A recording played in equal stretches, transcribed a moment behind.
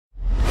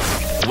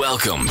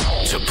Welcome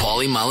to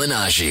Paulie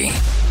Malignaggi.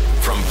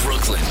 From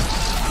Brooklyn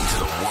to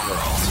the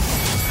world.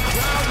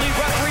 Proudly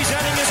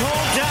representing his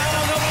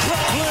hometown of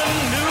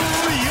Brooklyn, New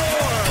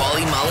York.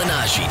 Paulie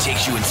Malignaggi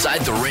takes you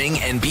inside the ring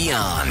and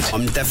beyond.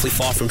 I'm definitely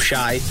far from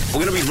shy.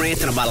 We're going to be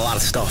ranting about a lot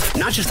of stuff.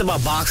 Not just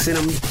about boxing.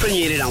 I'm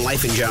opinionated on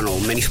life in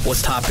general. Many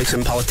sports topics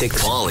and politics.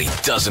 Paulie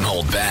doesn't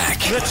hold back.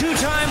 The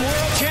two-time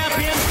world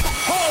champion,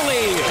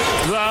 Paulie,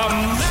 the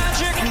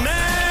Magic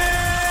Man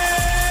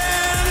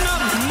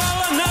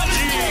Malignaggi.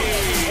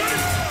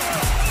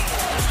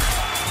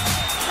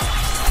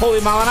 Paulie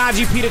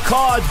Malignaggi, Peter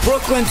Cards,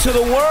 Brooklyn to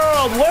the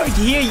world. We're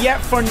here yet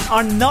for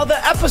another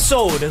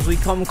episode as we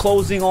come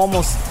closing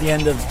almost the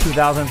end of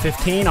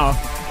 2015, our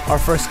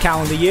first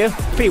calendar year.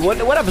 Pete,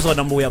 what episode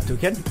number are we up to,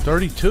 kid?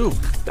 32.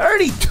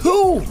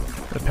 32!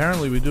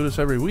 Apparently we do this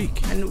every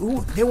week.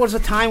 And there was a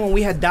time when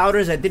we had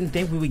doubters that didn't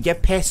think we would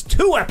get past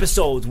 2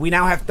 episodes. We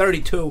now have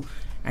 32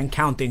 and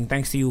counting,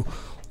 thanks to you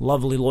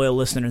lovely, loyal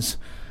listeners.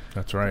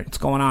 That's right. What's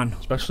going on?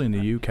 Especially in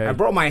the UK. I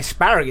brought my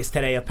asparagus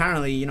today.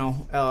 Apparently,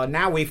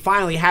 now we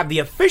finally have the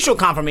official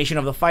confirmation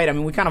of the fight. I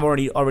mean, we kind of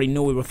already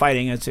knew we were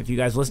fighting. It's if you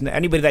guys listen to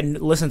anybody that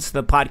listens to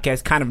the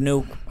podcast kind of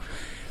knew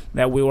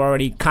that we were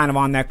already kind of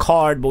on that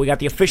card. But we got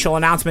the official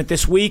announcement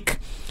this week.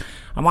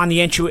 I'm on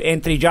the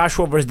Anthony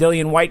Joshua versus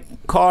Dillian White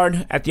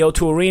card at the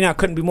O2 Arena.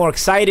 Couldn't be more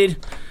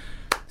excited.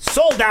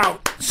 Sold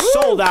out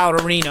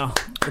arena.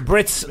 The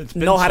Brits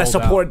know how to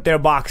support their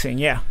boxing.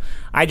 Yeah.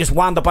 I just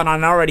wound up on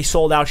an already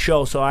sold-out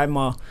show, so I'm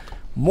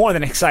more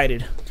than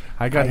excited.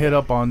 I got hit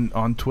up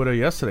on Twitter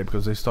yesterday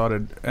because they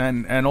started,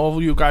 and all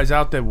of you guys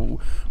out there,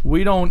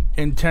 we don't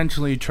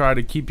intentionally try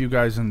to keep you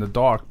guys in the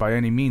dark by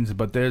any means,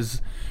 but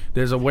there's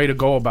a way to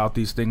go about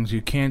these things.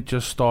 You can't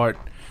just start,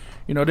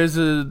 there's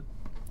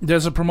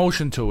a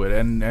promotion to it,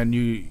 and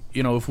you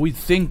if we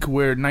think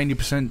we're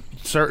 90%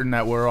 certain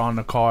that we're on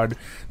the card,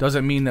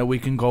 doesn't mean that we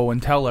can go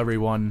and tell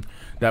everyone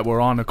that we're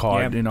on the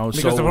card.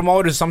 Because the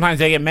promoters sometimes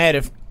they get mad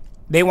if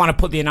they want to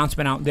put the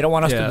announcement out. They don't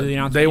want us to do the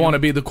announcement. They want to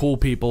be the cool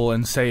people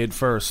and say it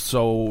first,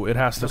 so it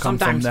has to come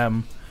from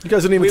them. You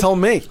guys didn't even tell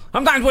me.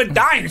 Sometimes we're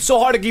dying. It's so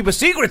hard to keep a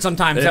secret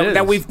sometimes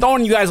that we've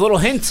thrown you guys little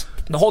hints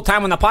the whole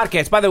time on the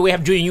podcast. By the way, we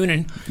have Junior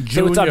Union.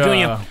 Say what's up,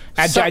 Junior.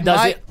 At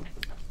Does It.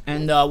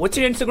 And what's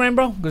your Instagram,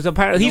 bro? Because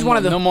apparently he's one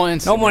of the... No more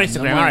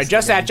Instagram. All right,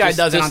 just at Jai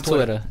Does It on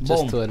Twitter.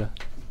 Just Twitter.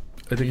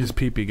 I think his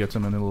pee-pee gets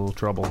him in a little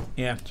trouble.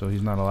 Yeah. So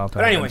he's not allowed to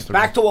But anyway,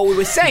 back to what we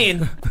were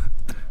saying.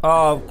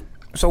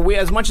 So we,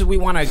 as much as we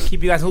want to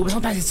keep you guys a little bit,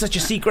 sometimes it's such a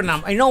secret.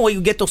 And I know when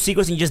you get those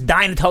secrets and you just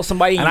dying to tell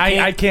somebody. And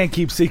I can't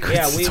keep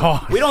secrets.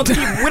 Yeah, we're not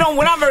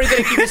very good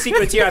at keeping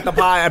secrets here at the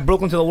pod at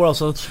Brooklyn to the world.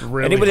 So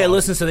really anybody that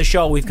listens to the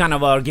show, we've kind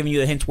of given you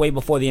the hints way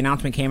before the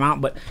announcement came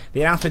out. But the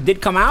announcement did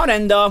come out,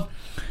 and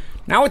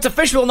now it's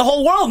official, and the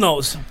whole world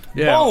knows.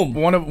 Yeah, boom.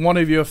 One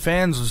of your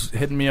fans was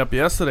hitting me up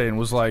yesterday and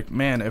was like,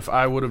 "Man, if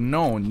I would have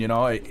known,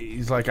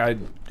 he's like,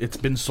 it's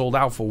been sold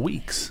out for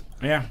weeks."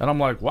 Yeah, and I'm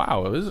like,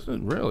 "Wow, is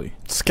it really?"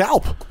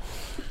 Scalp.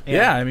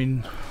 Yeah, I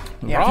mean,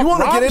 if you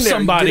want to get in there,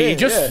 somebody, get in,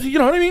 just you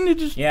know what I mean. You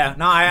just no,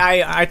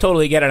 I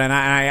totally get it, and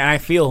I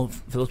feel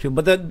for those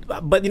people.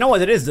 But you know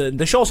what it is?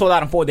 The show sold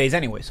out in 4 days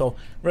anyway. So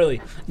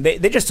really, they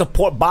just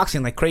support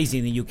boxing like crazy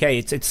in the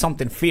UK. It's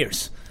something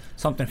fierce.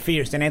 Something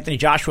fierce. And Anthony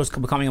Joshua's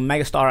becoming a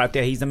megastar out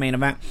there. He's the main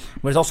event.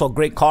 There's also a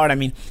great card. I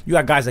mean, you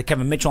got guys like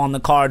Kevin Mitchell on the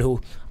card who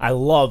I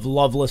love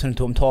listening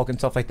to him talk and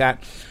stuff like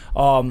that.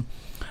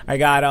 I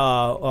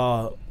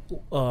got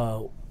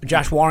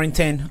Josh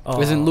Warrington.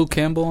 Isn't Luke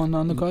Campbell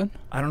on the card?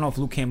 I don't know if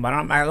Luke Campbell.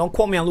 I don't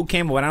quote me on Luke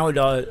Campbell, but I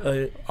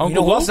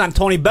know who else is on?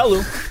 Tony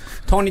Bellew.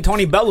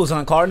 Tony Bellew's on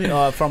the card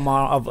from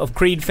of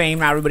Creed fame.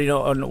 Now everybody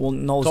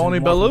knows Tony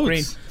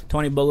Bellew.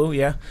 Tony Bellew,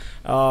 yeah.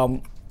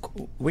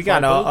 We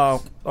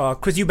got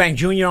Chris Eubank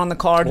Jr. on the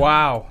card.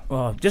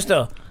 Wow.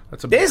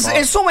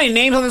 There's so many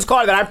names on this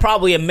card that I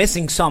probably am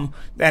missing some,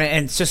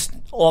 and it's just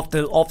off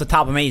the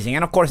top amazing.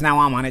 And of course now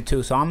I'm on it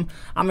too, so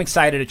I'm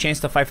excited. A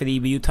chance to fight for the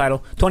EBU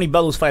title. Tony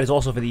Bellew's fight is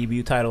also for the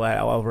EBU title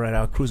over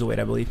at Cruiserweight,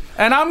 I believe.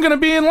 And I'm gonna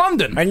be in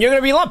London. And you're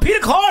gonna be in London. Peter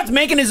Cards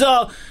making his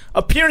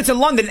appearance in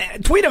London.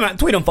 Tweet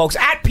him, folks.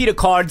 At Peter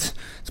Cards.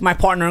 It's my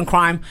partner in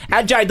crime.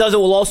 At Jai Does It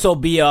will also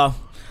be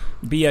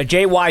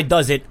JY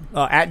Does It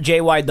at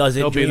JY Does It.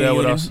 He'll be there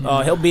with us.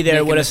 He'll be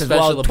there with us as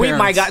well.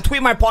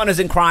 Tweet my partners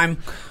in crime.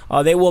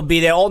 They will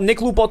be there.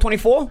 Nick Lupo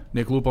 24.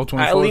 Nick Lupo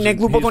 24. Nick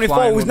Lupo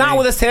 24, who's not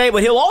with us today,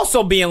 but he'll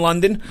also be in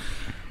London.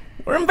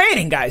 We're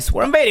invading, guys.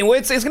 We're invading.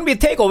 It's going to be a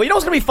takeover. You know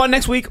what's going to be fun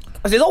next week?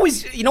 There's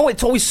always,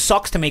 it always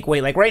sucks to make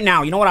weight. Like right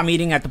now, you know what I'm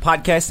eating at the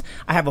podcast?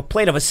 I have a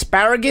plate of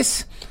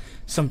asparagus,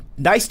 some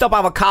diced up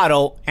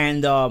avocado,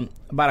 and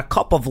about a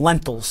cup of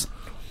lentils.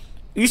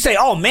 You say,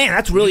 oh man,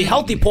 that's really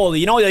healthy,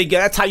 Paulie.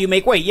 That's how you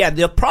make weight. Yeah,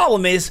 the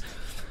problem is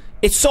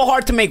it's so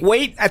hard to make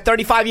weight at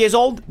 35 years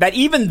old that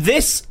even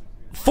this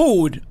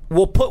food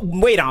will put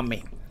weight on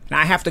me. Now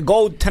I have to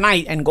go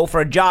tonight and go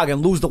for a jog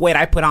and lose the weight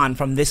I put on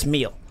from this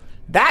meal.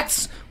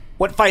 That's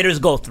what fighters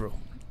go through.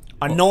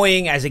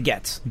 Annoying as it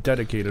gets.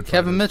 Dedicated.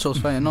 Kevin Mitchell's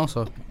fighting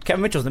also.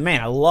 Kevin Mitchell's the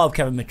man. I love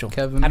Kevin Mitchell.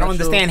 I don't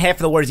understand half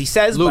of the words he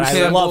says, but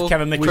I love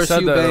Kevin Mitchell. We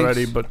said that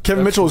already, but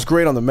Kevin Mitchell was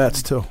great on the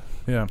Mets too.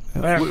 Yeah.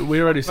 Yeah.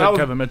 We already said That was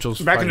Kevin Mitchell's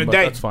back fighting, in the but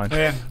day. that's fine.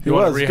 Yeah. He You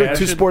wanna was good rehash it?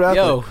 two-sport athlete.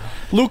 Yo.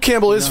 Luke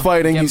Campbell is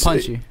fighting. getting He's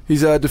punchy.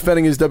 he's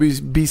defending his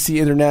WBC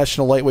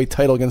international lightweight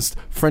title against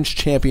French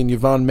champion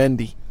Yvonne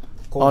Mendy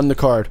on the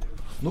card.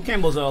 Luke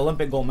Campbell's an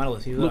Olympic gold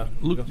medalist. He's a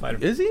good fighter.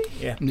 Is he?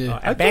 Yeah. Yeah.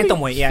 At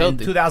bantamweight, in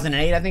filthy.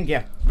 2008, I think.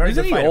 Yeah. Very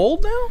Isn't good he fighter.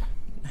 old now?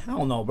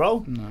 Hell no,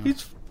 bro.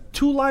 He's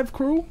Two Live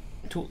Crew.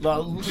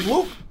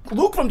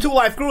 Luke from Two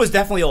Life Crew is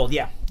definitely old.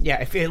 Yeah.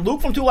 If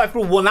Luke from Two Life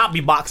Crew will not be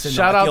boxing.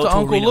 Shout at out the to O2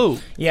 Uncle Arena.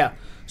 Luke. Yeah.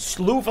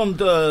 Luke from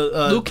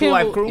the Luke Two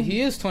Life Campbell, Crew.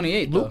 he is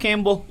 28. Luke though.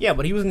 Campbell, yeah,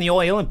 but he was in the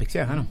Olympics.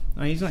 Yeah,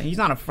 I know. He's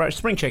not a fresh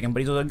spring chicken,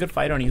 but he's a good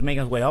fighter and he's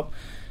making his way up.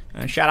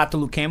 And shout out to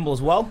Luke Campbell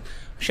as well.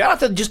 Shout out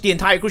to just the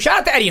entire crew. Shout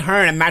out to Eddie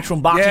Hearn and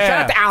Matchroom Boxing. Yeah.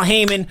 Shout out to Al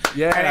Heyman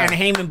Yeah. and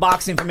Heyman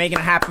Boxing for making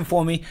it happen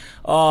for me.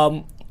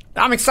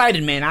 I'm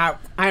excited, man. I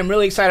am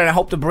really excited. I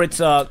hope the Brits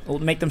will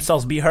make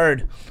themselves be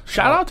heard.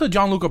 Shout out to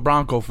Gianluca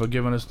Branco for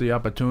giving us the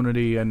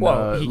opportunity and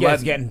Well, he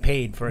gets getting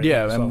paid for it.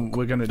 yeah, so. and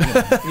we're gonna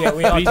Yeah,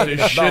 we all beat take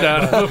the shit belt,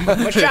 out of him.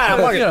 But shout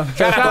out,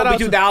 shout out to Kobe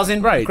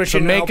 2000, right?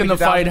 Cristiano, for making the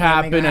Kobe 2000, fight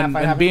happen making and, that fight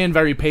and happen. being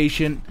very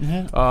patient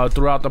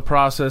throughout the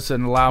process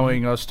and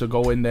allowing us to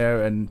go in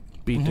there and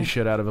beat the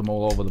shit out of him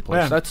all over the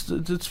place. Yeah.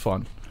 It's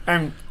fun.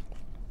 And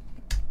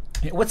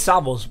what's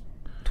Salvo's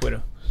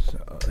Twitter?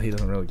 He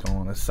doesn't really go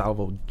on a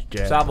Salvo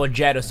Jab. Salvo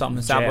Jed or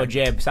something. Salvo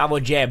Jeb. Salvo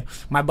Jeb.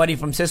 My buddy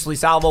from Sicily,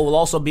 Salvo, will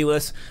also be with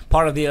us,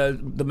 part of the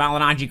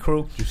Malignaggi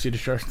crew. You see the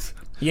shirts?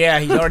 Yeah,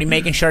 he's already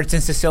making shirts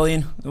in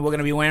Sicilian. We're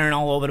gonna be wearing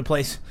all over the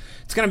place.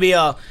 I think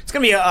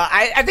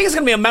it's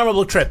gonna be a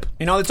memorable trip.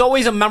 You know, it's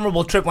always a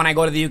memorable trip when I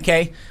go to the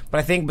UK. But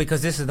I think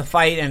because this is the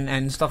fight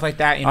and stuff like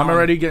that, you know, I'm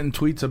already getting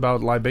tweets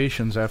about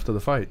libations after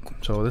the fight.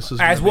 So this is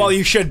as gonna well. be-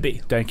 You should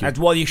be. Thank you. As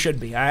well, you should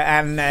be.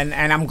 And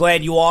I'm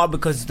glad you are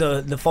because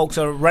the folks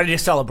are ready to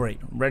celebrate.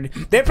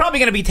 They're probably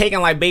gonna be taking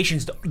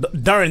libations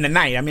during the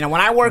night. I mean,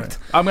 when I worked,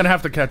 I'm gonna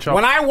have to catch up.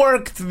 when I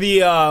worked the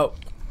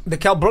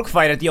Kell Brook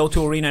fight at the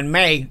O2 Arena in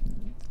May,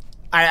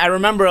 I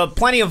remember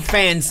plenty of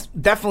fans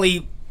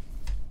definitely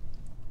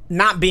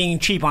not being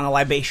cheap on the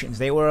libations.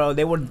 They were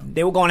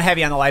going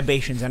heavy on the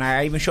libations, and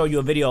I even showed you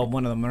a video of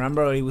one of them.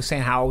 Remember, he was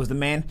saying how I was the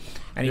man,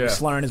 and he was Yeah.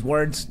 slurring his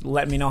words,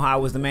 letting me know how I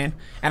was the man.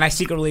 And I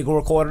secretly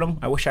recorded him.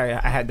 I wish I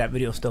had that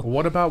video still.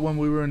 What about when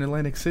we were in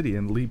Atlantic City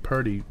and Lee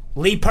Purdy,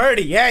 Lee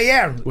Purdy,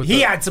 yeah, With he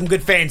the- had some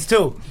good fans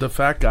too. the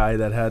fat guy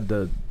that had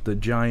the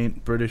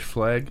giant British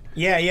flag?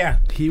 Yeah,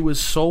 He was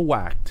so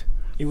whacked.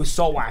 he was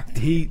so whacked.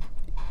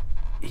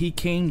 He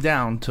came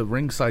down to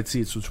ringside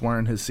seats, which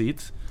weren't his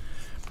seats,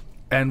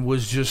 and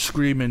was just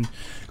screaming,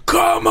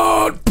 "Come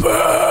on,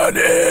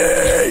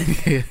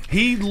 Purdy!"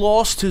 He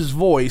lost his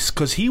voice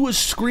because he was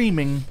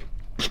screaming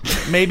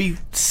maybe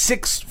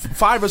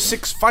 5 or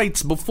 6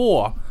 fights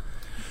before.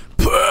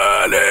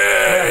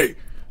 Purdy!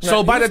 So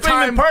he by was the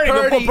time screaming Purdy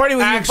before Purdy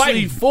was even actually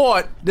fighting.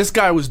 fought, this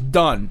guy was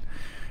done.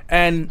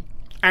 And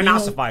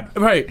ossified.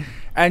 Right.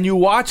 And you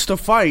watch the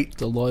fight.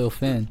 The loyal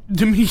fan.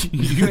 To me,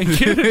 you ain't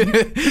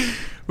kidding.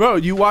 Bro,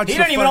 you watch He the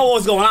didn't even fight. know what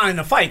was going on in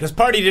the fight because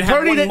Purdy didn't have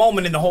Purdy one didn't-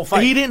 moment in the whole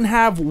fight. He didn't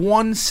have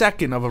 1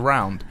 second of a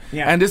round.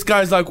 Yeah. And this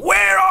guy's like,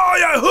 "Where are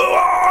you? Who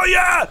are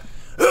you?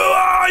 Who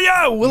are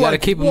you?" We're You gotta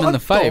like, keep him in "What the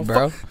fight, fu-"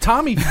 bro.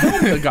 Tommy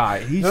filmed the guy.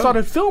 He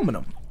started filming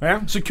him.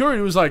 Yeah.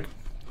 Security was like,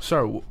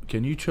 "Sir,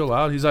 can you chill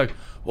out?" He's like,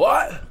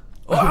 "What?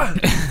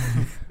 What?"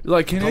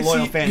 Like, can a I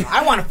loyal see? fan.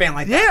 I want a fan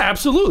like that. Yeah,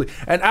 absolutely.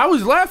 And I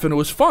was laughing. It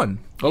was fun.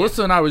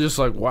 Alyssa and I were just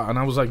like, wow. And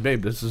I was like,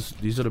 babe,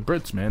 these are the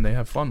Brits, man. They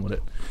have fun with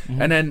it.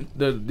 Mm-hmm. And then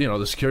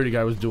the security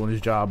guy was doing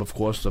his job, of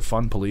course, the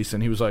fun police,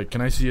 and he was like,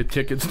 "Can I see a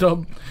ticket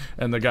stub?"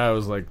 And the guy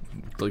was like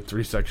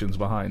 3 sections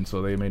behind,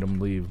 so they made him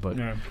leave. But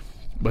Yeah.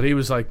 but he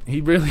was like,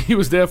 he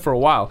was there for a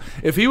while.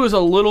 If he was a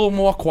little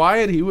more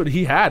quiet,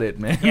 he had it,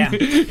 man. Yeah.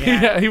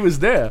 Yeah. He was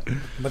there.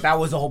 But that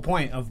was the whole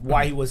point of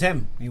why he was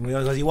him.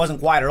 He wasn't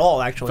quiet at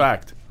all, actually.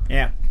 Fact.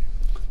 Yeah.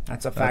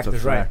 That's a fact. That's a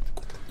is right.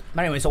 fact.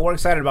 But anyway, so we're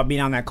excited about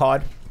being on that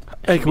card.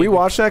 Hey, can we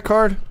watch that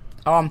card?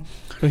 Here Right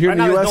in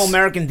now, the there's U.S.? no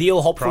American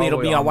deal. Hopefully,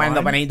 Probably it'll be wind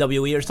up on online.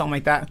 AWE or something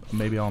like that.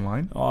 Maybe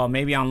online.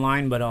 Maybe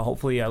online, but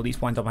hopefully at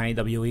least wind up on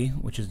AWE,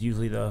 which is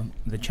usually the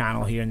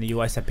channel here in the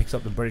U.S. that picks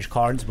up the British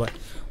cards. But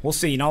we'll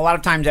see. You know, a lot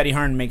of times Eddie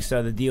Hearn makes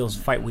the deals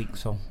fight week,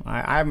 so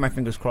I have my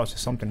fingers crossed that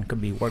something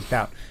could be worked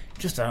out.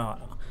 Just a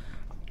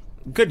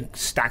good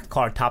stacked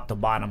card top to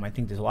bottom. I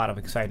think there's a lot of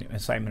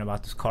excitement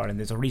about this card, and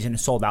there's a reason it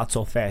sold out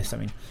so fast. I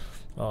mean,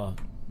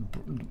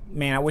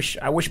 man, I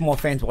wish more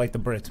fans were like the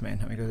Brits,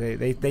 man, because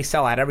they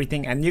sell out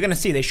everything, and you're gonna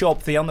see they show up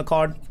for the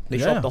undercard, they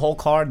show Yeah. up the whole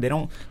card. They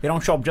don't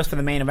show up just for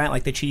the main event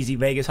like the cheesy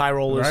Vegas high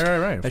rollers.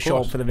 Right, of They show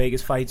up course. for the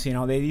Vegas fights. You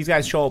know, these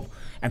guys show up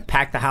and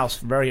pack the house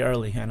very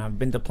early, and I've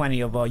been to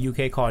plenty of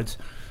UK cards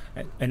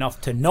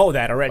enough to know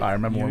that already. I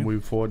remember You when know? we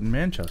fought in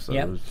Manchester.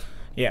 Yeah. It was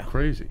Yeah.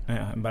 crazy.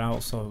 Yeah, but I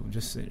also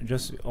just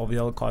all the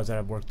other cards that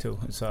I've worked too.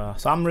 So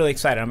I'm really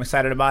excited. I'm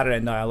excited about it,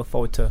 and I look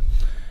forward to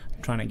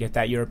trying to get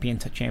that European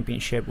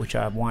championship, which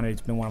I've wanted.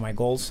 It's been one of my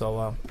goals.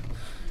 So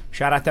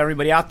shout out to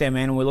everybody out there,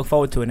 man, and we look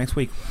forward to it next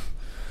week.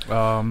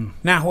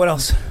 Now, what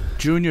else?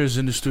 Junior's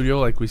in the studio,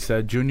 like we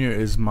said. Junior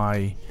is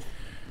my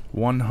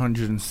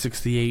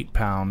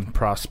 168-pound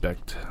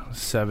prospect,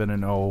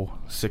 7-0,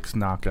 6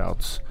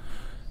 knockouts.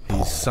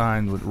 He's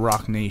signed with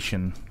Rock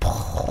Nation.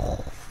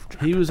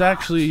 He was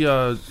actually he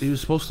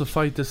was supposed to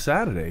fight this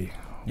Saturday.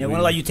 Yeah, we're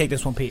gonna let you take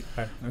this one, Pete.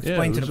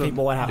 Explain to the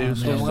people what happened.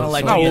 We're gonna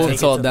let No, Junior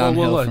it's all take it.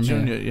 downhill let from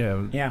Junior,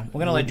 here. Yeah, we're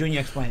gonna let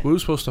Junior explain. We were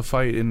supposed to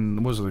fight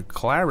in, was it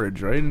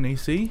Claridge, right, in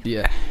AC?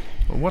 Yeah.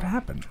 What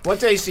happened?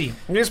 What's AC?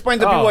 Can you explain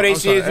to people what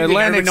AC is?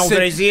 Atlantic know what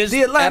City, AC is?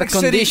 the Atlantic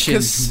Out of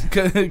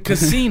City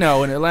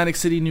Casino in Atlantic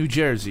City, New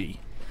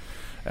Jersey.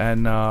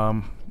 And,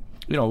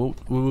 we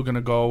were going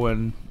to go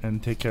and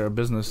take care of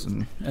business.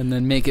 And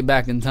then make it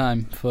back in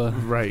time for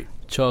right.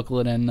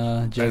 chocolate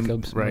and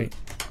Jacobs. Right.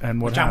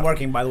 And what Which I'm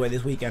working, by the way,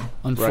 this weekend.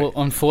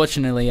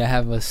 Unfortunately, I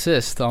have a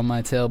cyst on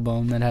my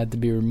tailbone that had to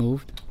be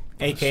removed.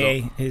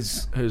 AKA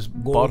his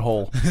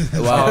butthole.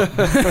 Wow.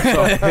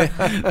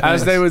 So,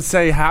 as they would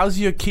say, how's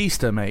your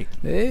keister, mate?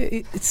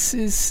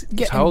 It's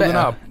getting holding better.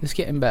 up. It's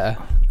getting better.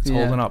 It's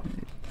holding up.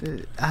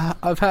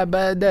 I've had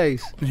bad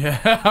days.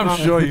 Yeah, I'm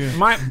sure you.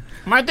 My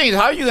thing is,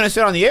 how are you going to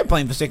sit on the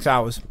airplane for 6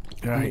 hours?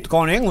 Right.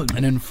 Going to England.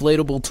 An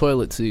inflatable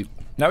toilet seat.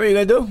 Is that what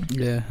you're going to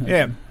do? Yeah.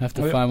 Yeah. I have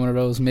to find one of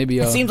those. Maybe.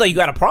 It seems like you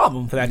got a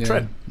problem for that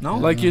trip. No?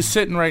 Like you're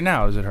sitting right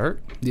now. Does it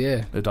hurt?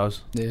 Yeah. It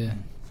does. Yeah.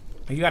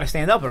 You got to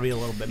stand up every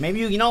little bit.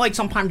 Maybe like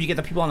sometimes you get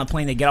the people on the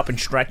plane, they get up and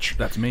stretch.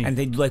 That's me. And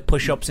they do like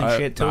push-ups and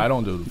shit too. I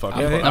don't do the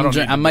fucking.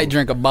 I might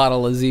drink a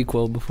bottle of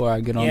ZQL before I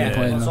get on the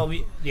plane. So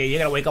you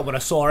gotta wake up with a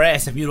sore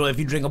ass if you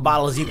drink a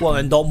bottle of ZQL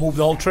and don't move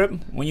the whole trip.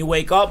 When you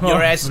wake up,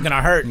 your ass is gonna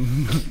hurt.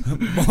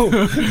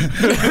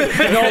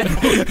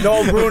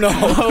 no, Bruno.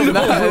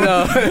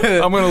 No.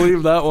 I'm gonna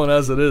leave that one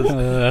as it is.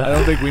 I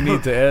don't think we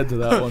need to add to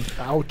that one.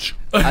 Ouch.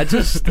 I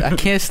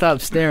can't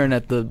stop staring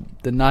at the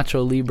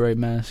Nacho Libre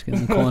mask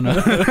in the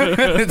corner.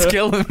 It's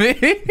killing me.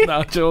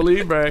 Nacho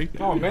Libre.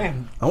 Oh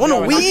man, I want to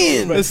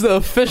win. It's the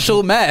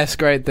official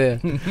mask right there.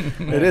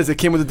 It is. It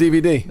came with the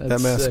DVD.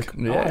 That mask. Sick.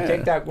 I want to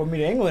take that with me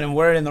to England and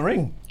wear it in the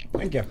ring.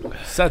 Thank you.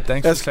 Seth,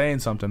 thanks for saying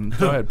something.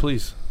 Go ahead,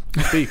 please.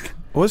 Speak.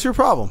 What's your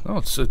problem? Oh,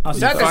 Seth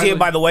is here,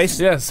 by the way.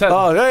 Yeah, Seth.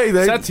 Oh, hey,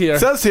 Seth's here.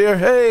 Seth's here.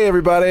 Hey,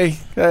 everybody.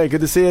 Hey,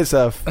 good to see you. It's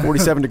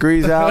 47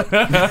 degrees out.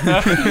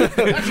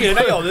 Actually,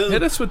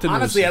 Hit us with the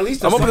honestly, news. at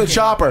least I'm up in the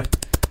chopper.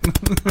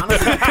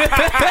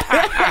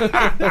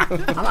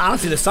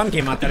 Honestly, the sun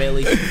came out today. At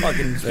least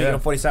fucking speaking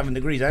of 47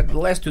 degrees. The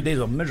last 2 days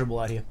were miserable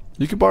out here.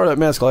 You can borrow that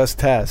mask. I'll ask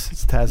Taz.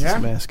 It's Taz's Yeah?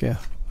 mask. Yeah,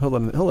 he'll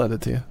lend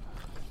it to you.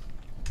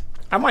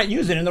 I might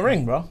use it in the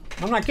ring, bro.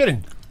 I'm not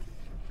kidding.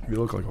 You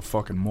look like a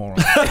fucking moron.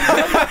 You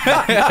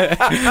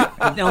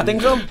don't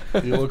think so?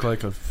 You look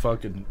like a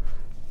fucking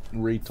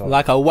retard.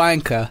 Like a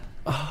wanker.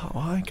 Oh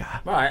my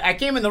God. All right, I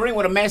came in the ring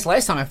with a mask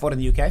last time I fought in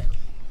the UK.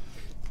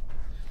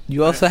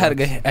 You also had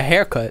a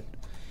haircut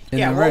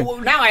in the ring. Well,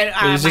 now I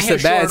It was my just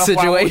hair's a bad short enough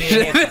where I won't need a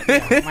situation.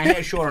 haircut. Yeah, my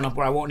hair's short enough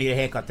where I won't need a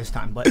haircut this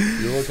time. But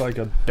You look like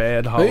a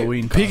bad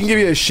Halloween. He can give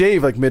you a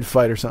shave like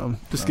mid-fight or something.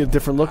 Just get a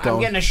different look I'm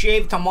going. getting a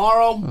shave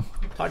tomorrow.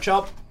 Touch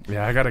up.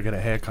 Yeah, I gotta get a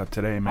haircut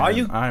today, man. Are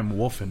you? I'm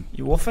woofing.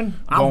 You woofing?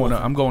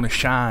 I'm going to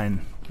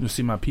Shine. You'll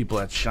see my people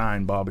at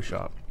Shine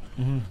Barbershop,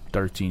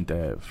 13th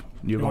Ave.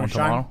 You going going to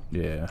Shine? tomorrow?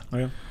 Yeah. Oh,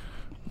 yeah.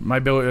 My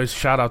bill.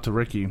 Shout out to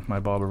Ricky, my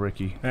barber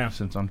Ricky. Yeah.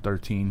 Since I'm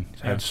 13,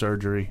 Yeah. had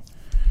surgery.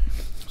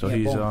 So Yeah,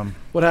 he's boom.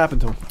 What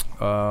happened to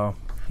him?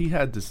 he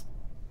had this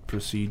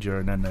procedure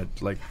and then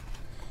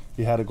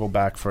he had to go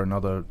back for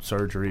another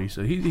surgery.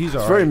 So he's all It's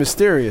right. very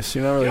mysterious.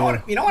 You know,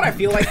 really. You know what I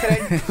feel like today?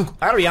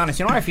 I gotta be honest.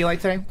 You know what I feel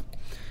like today?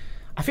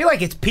 I feel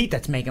like it's Pete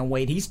that's making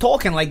weight. He's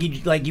talking like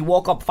he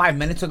woke up 5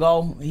 minutes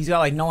ago. He's got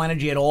like no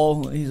energy at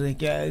all. He's like,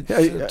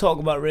 talk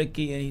about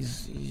Ricky, and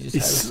he's just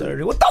had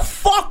surgery. What the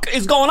fuck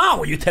is going on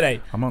with you today?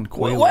 I'm on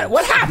Quaaludes.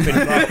 What happened,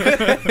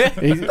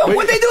 bro?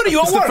 What they do to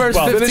you at work, first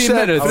bro? 15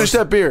 minutes. Finish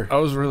that beer. I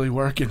was really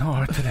working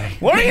hard today.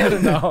 What are you?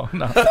 No. A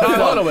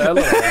little bit.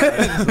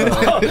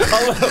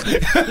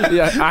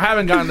 Yeah, I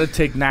haven't gotten to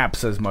take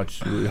naps as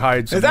much. We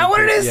hired some. Is that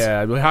what it is?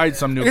 Yeah, we hired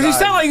some new Because you guys.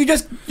 sound like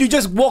you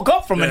just woke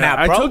up from a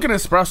nap, bro. I took an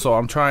espresso.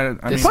 I'm trying.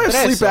 I mean, Probably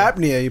have sleep Espresso.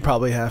 apnea. You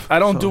probably have. I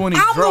don't do any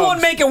I'm drugs. the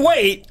one making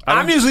weight.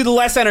 I'm usually the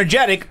less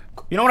energetic.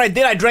 You know what I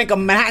did? I drank a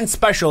Manhattan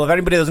Special. If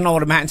anybody doesn't know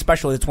what a Manhattan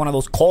Special is, it's one of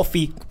those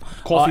coffee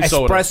soda.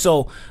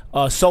 espresso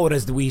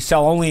sodas that we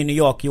sell only in New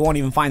York. You won't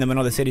even find them in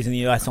other cities in the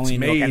U.S. Only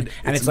in New York.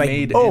 And it's like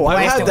made Oh, I've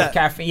blasted had with that.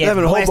 caffeine. They have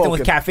it Yeah, in blasted with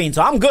Hoboken. caffeine.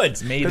 So I'm good.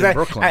 It's made in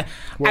Brooklyn.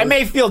 I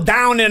may feel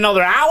down in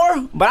another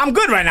hour, but I'm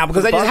good right now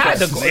because I just had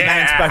the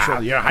Manhattan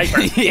Special. You're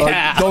hyper.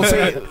 Yeah.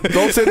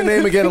 Don't say the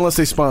name again unless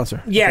they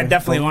sponsor. Yeah,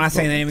 definitely. When I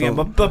say the name again,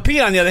 but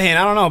Pete on the other hand,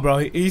 I don't know, bro.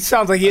 He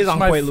sounds like he is on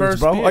my Quaaludes,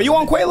 first bro. beer. Are you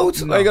on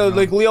Quaaludes? No,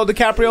 like Leo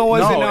DiCaprio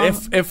was?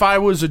 No, if I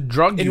was a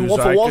drug in user,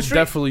 Wolf of I Wall could Street?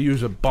 definitely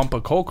use a bump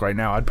of coke right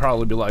now. I'd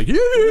probably be like, We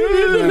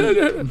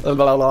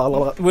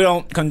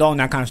don't condone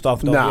that kind of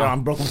stuff, though. No. Here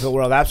on Brooklynville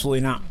World,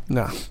 absolutely not.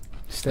 No.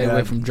 Stay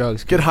away from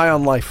drugs. Get high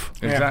on life.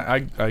 I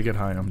get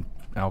high on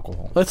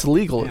alcohol. That's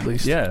legal at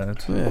least. Yeah,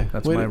 that's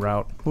Way my to-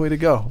 route. Way to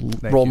go.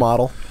 Thank Role you.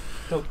 model.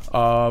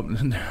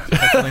 Definitely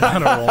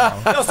not a role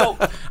model. No, so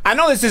I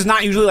know this is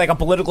not usually like a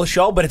political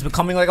show, but it's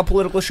becoming like a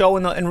political show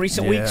in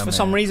recent Yeah, weeks for man.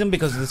 some reason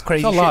because of this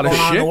crazy There's a shit lot of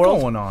going on in shit the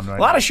world. going on right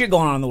A lot now. of shit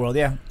going on in the world,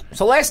 yeah.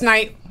 So last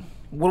night,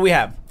 what do we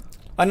have?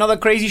 Another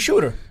crazy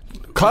shooter.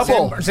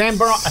 Couple.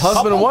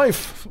 Husband and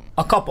wife.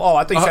 A couple. Oh,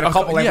 I thought you said a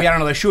couple. Like we had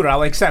another shooter.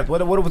 I'll accept.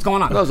 What's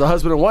going on? That was a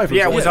husband and wife.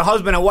 Yeah, it was a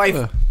husband and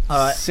wife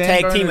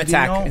tag team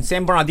attack Bernardino? in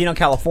San Bernardino,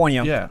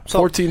 California. Yeah. So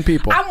 14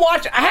 people. I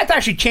had to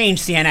actually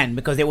change CNN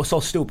because they were so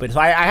stupid. So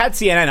I had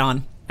CNN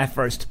on at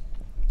first,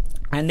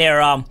 and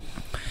they're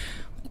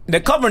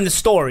covering the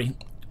story.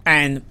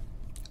 And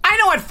I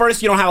know at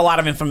first you don't have a lot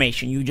of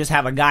information. You just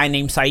have a guy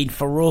named Saeed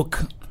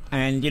Farouk,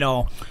 and you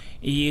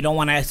don't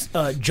want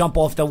to jump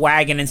off the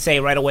wagon and say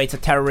right away it's a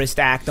terrorist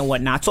act and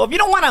whatnot. So if you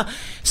don't want to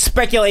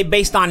speculate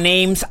based on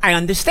names, I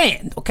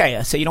understand.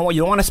 Okay, so you don't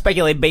want to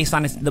speculate based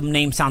on the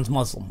name sounds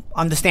Muslim.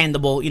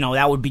 Understandable,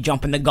 that would be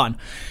jumping the gun.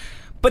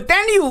 But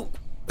then you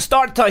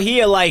start to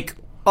hear like,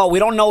 oh, we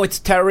don't know it's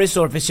terrorists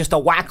or if it's just a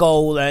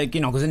wacko, like,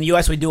 because in the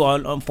U.S. we do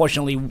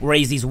unfortunately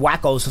raise these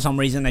wackos for some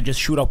reason that just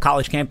shoot up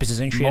college campuses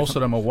and shit. Most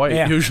of them are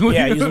white, usually.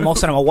 Yeah, usually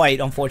most of them are white,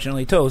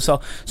 unfortunately, too.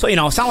 So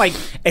it's not like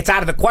it's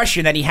out of the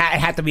question that it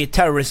had to be a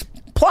terrorist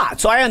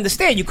plot. So I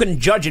understand you couldn't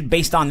judge it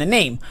based on the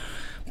name.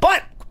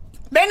 But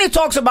then it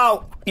talks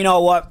about,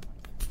 what,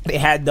 they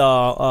had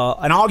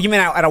an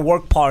argument at a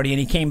work party and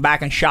he came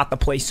back and shot the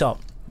place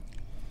up.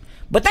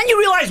 But then you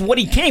realize what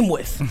he came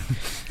with.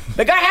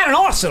 The guy had an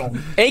arsenal,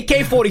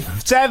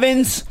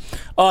 AK-47s,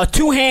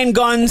 2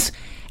 handguns,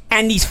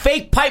 and these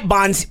fake pipe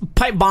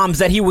bombs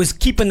that he was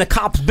keeping the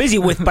cops busy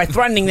with by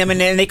threatening them, and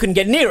then they couldn't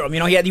get near him.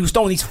 He was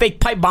throwing these fake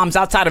pipe bombs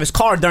outside of his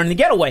car during the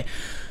getaway.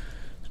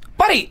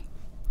 Buddy,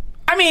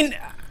 I mean,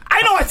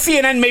 I know at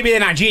CNN maybe they're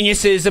not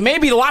geniuses, and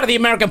maybe a lot of the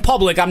American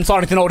public, I'm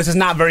starting to notice, is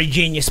not very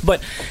genius.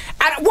 But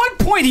at what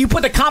point do you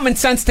put the common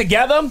sense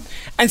together?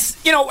 And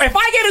if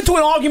I get into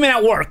an argument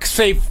at work,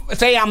 say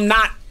I'm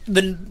not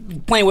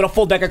playing with a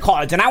full deck of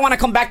cards and I want to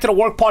come back to the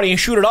work party and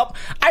shoot it up,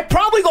 I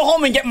probably go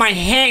home and get my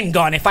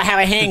handgun if I have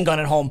a handgun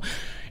at home.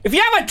 If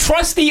you have a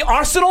trusty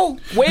arsenal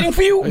waiting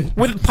for you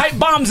with pipe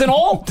bombs and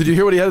all, did you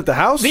hear what he had at the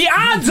house? The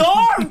odds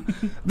are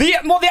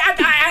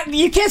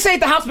you can't say at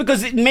the house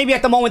because maybe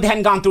at the moment they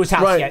hadn't gone through his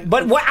house yet.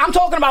 But what I'm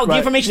talking about, the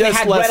information they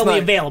had readily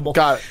available.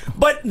 Got it.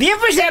 But the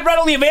information they had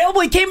readily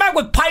available, he came back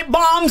with pipe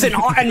bombs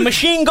and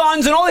machine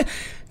guns and all that.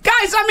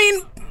 Guys, I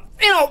mean,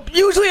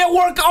 usually a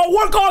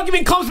work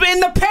argument comes in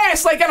the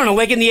past, like, I don't know,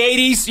 like in the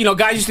 80s,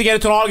 guys used to get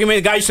into an argument,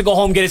 the guy used to go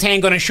home, get his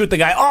handgun and shoot the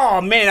guy.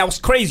 Oh, man, that was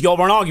crazy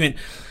over an argument.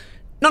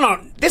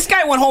 No, this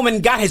guy went home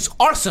and got his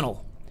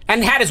arsenal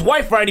and had his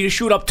wife ready to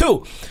shoot up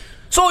too.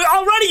 So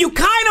already you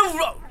kind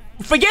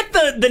of forget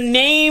the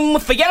name,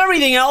 forget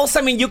everything else.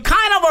 I mean, you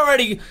kind of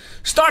already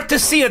start to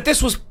see that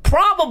this was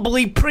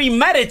probably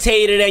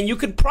premeditated and you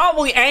could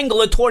probably angle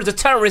it towards a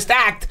terrorist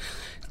act.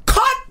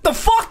 Cut the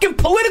fucking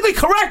politically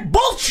correct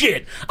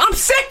bullshit. I'm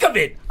sick of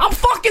it. I'm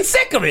fucking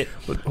sick of it.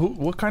 But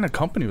what kind of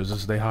company was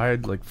this? They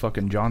hired like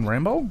fucking John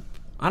Rambo?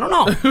 I don't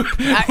know.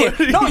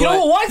 No, you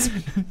know what it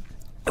was?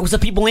 It was the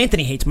people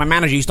Anthony hates. My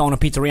manager used to own a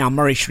pizzeria on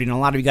Murray Street, and a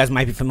lot of you guys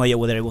might be familiar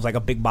with it. It was like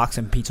a big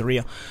boxing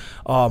pizzeria.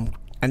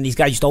 And these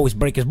guys used to always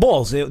break his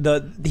balls.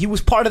 He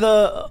was part of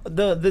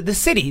the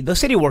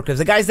city workers,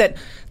 the guys that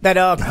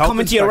come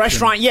into your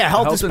restaurant. Yeah,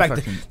 health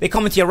inspector. They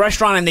come into your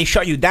restaurant and they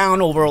shut you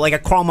down over like a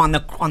crumb on the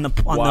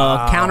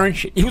counter and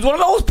shit. He was one of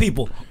those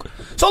people.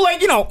 So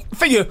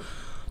figure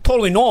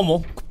totally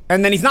normal,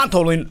 and then he's not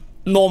totally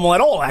normal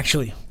at all,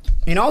 actually.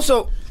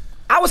 So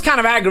I was kind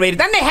of aggravated.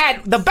 Then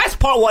the best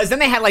part was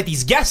they had like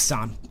these guests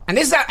on. And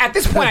at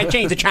this point, I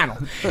changed the channel.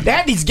 They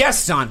had these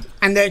guests on,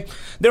 and they're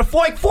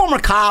like former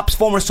cops,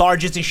 former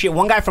sergeants and shit.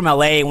 One guy from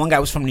L.A., one guy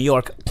was from New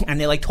York, and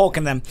they're like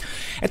talking to them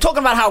and talking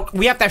about how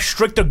we have to have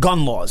stricter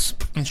gun laws.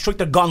 And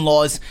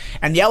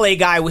the L.A.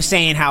 guy was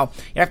saying how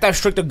you have to have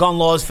stricter gun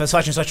laws for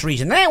such and such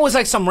reason. Then it was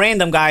like some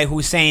random guy who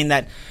was saying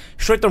that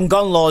stricter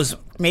gun laws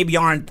maybe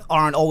aren't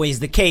always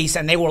the case,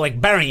 and they were like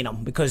burying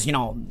them because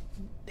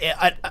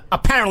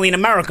apparently in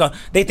America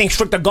they think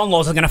stricter gun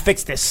laws are going to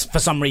fix this for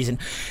some reason.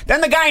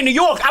 Then the guy in New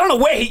York, I don't know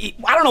where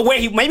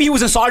he maybe he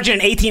was a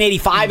sergeant in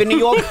 1885 in New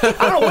York.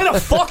 I don't know where the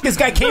fuck this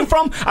guy came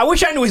from. I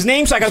wish I knew his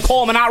name so I could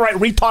call him an outright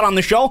retard on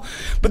the show.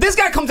 But this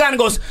guy comes out and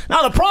goes,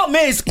 now the problem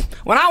is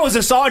when I was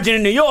a sergeant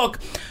in New York,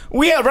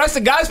 we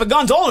arrested guys for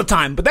guns all the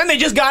time, but then they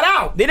just got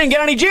out. They didn't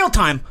get any jail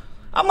time.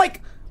 I'm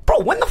like, bro,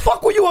 when the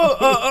fuck were you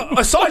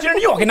a sergeant in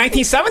New York? In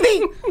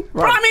 1970?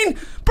 Bro, I mean,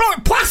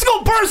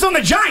 Plaxico Burress on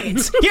the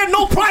Giants. He had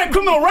no prior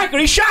criminal record.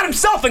 He shot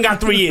himself and got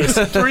 3 years.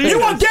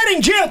 You are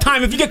getting jail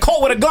time if you get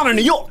caught with a gun in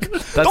New York.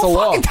 Don't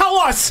fucking tell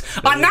us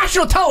on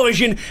national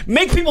television,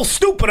 make people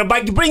stupider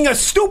by bringing a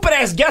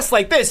stupid-ass guest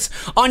like this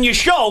on your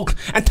show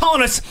and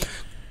telling us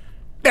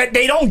that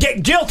they don't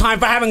get jail time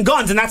for having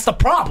guns, and that's the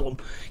problem.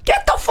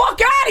 Get the fuck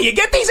out of here.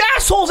 Get these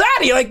assholes out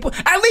of here. Like,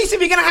 at least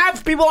if you're going to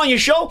have people on your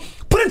show,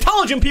 put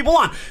intelligent people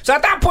on. So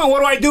at that point,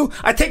 what do?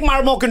 I take my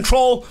remote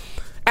control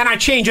and I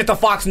change it to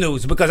Fox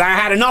News because I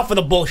had enough of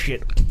the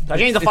bullshit. I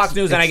change the Fox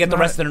News and I get the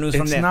rest of the news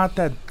from there. It's not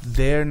that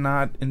they're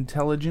not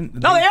intelligent.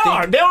 No, they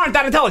are. They aren't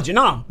that intelligent.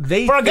 No.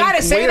 For a guy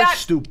to say that,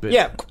 stupid.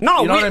 Yeah.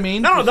 No. You know what I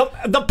mean? No.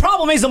 The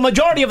problem is the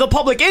majority of the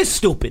public is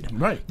stupid.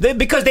 Right.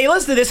 Because they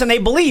listen to this and they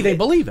believe it. They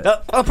believe it.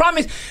 The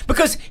problem is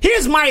because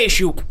here's my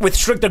issue with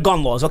stricter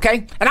gun laws.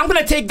 Okay, and I'm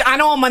gonna take. I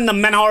know I'm in the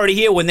minority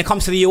here when it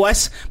comes to the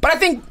U.S., but I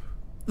think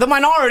the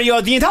minority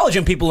are the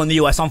intelligent people in the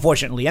U.S.,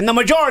 unfortunately, and the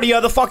majority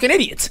are the fucking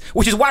idiots.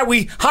 Which is why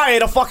we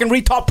hired a fucking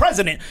retard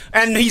president,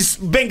 and he's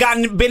been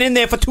in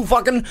there for two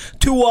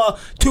what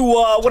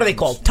are they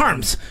called?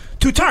 Terms.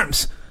 2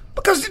 terms.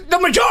 Because the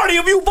majority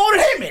of you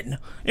voted him in.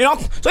 You know.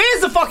 So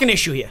here's the fucking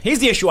issue here. Here's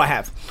the issue I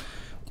have.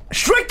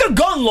 Stricter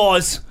gun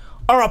laws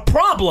are a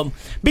problem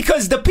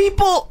because the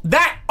people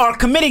that are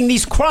committing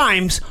these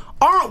crimes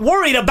aren't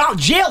worried about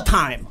jail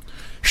time.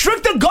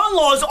 Stricter gun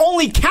laws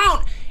only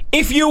count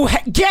if you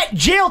get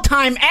jail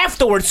time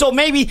afterwards. So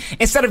maybe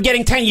instead of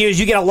getting 10 years,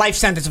 you get a life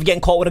sentence of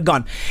getting caught with a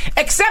gun.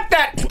 Except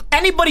that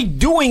anybody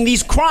doing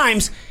these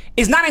crimes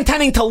is not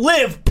intending to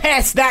live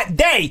past that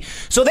day.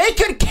 So they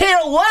could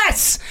care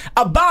less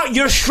about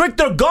your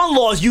stricter gun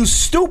laws, you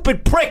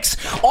stupid pricks.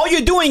 All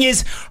you're doing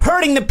is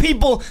hurting the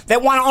people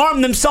that want to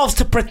arm themselves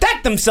to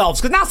protect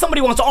themselves. Because now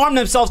somebody wants to arm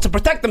themselves to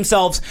protect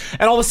themselves,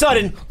 and all of a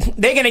sudden,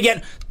 they're going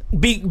to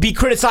be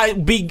criticized,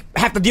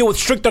 have to deal with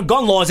stricter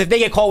gun laws if they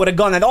get caught with a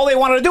gun, and all they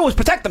wanted to do was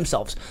protect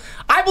themselves.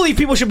 I believe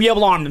people should be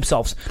able to arm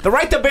themselves. The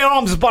right to bear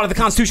arms is part of the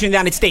Constitution of the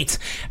United States.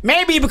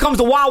 Maybe it becomes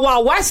the Wild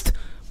Wild West,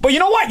 but you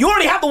know what? You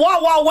already have the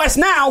Wild Wild West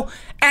now,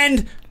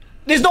 and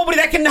there's nobody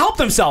that can help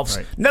themselves.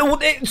 Right. Now,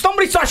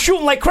 somebody starts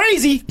shooting like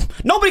crazy,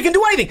 nobody can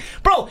do anything.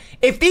 Bro,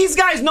 if these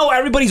guys know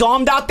everybody's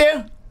armed out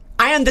there,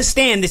 I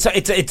understand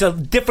it's a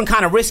different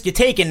kind of risk you're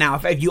taking now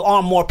if you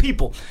arm more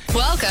people.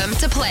 Welcome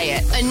to Play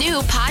It, a new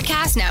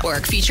podcast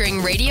network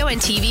featuring radio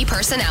and TV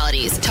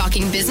personalities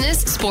talking business,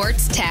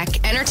 sports,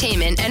 tech,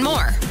 entertainment, and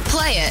more.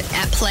 Play it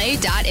at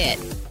play.it.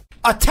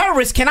 A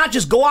terrorist cannot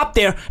just go out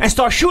there and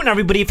start shooting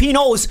everybody if he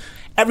knows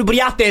everybody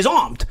out there is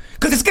armed.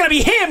 Because it's going to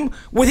be him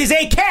with his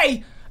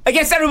AK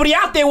against everybody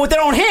out there with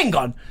their own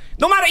handgun.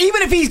 No matter,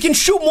 even if he can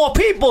shoot more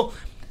people,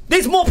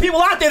 there's more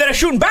people out there that are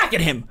shooting back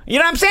at him. You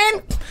know what I'm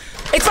saying?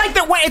 It's like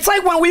that. It's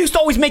like when we used to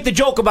always make the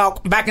joke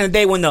about back in the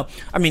day when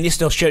this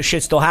still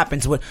shit still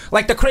happens. With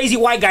like the crazy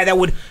white guy that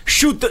would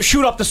shoot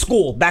up the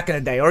school back in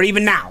the day, or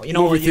even now. You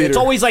know, it's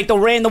always like the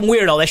random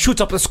weirdo that shoots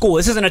up the school.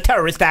 This isn't a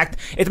terrorist act.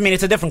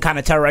 It's a different kind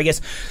of terror, I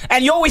guess.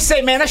 And you always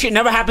say, man, that shit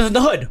never happens in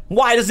the hood.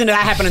 Why doesn't that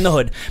happen in the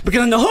hood?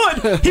 Because in the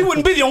hood, he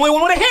wouldn't be the only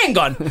one with a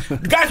handgun.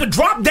 The guys would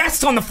drop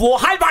desks on the floor,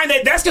 hide behind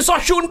their desk, and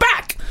start shooting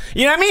back.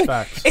 You know what I mean?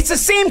 Facts. It's the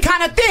same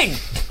kind of thing.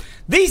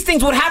 These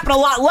things would happen a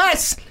lot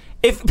less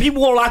if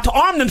people were allowed to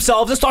arm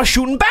themselves and start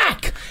shooting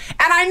back.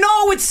 And I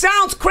know it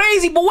sounds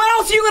crazy, but what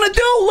else are you going to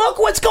do? Look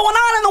what's going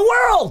on in the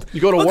world.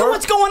 You go to work? Look at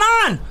what's going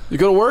on. You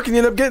go to work and you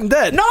end up getting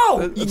dead.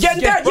 No, you get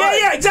dead.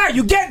 Right. Yeah, exactly.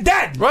 You get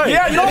dead. Right.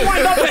 Yeah, you don't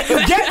wind up,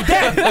 you get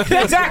dead.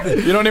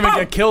 Exactly. You don't even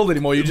get killed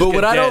anymore. You just But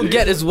what I don't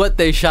get is what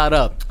they shot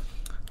up.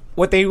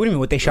 What do you mean?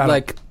 What they shot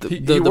like up?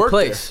 the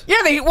place?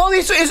 There. Yeah,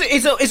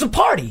 it's a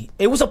party.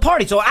 It was a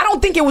party. So I don't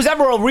think it was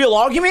ever a real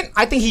argument.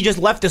 I think he just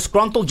left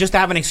disgruntled just to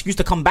have an excuse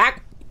to come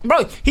back.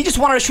 Bro, he just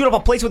wanted to shoot up a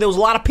place where there was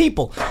a lot of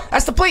people.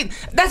 That's the thing.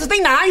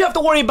 Now you have to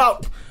worry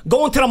about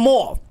going to the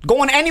mall,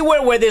 going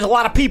anywhere where there's a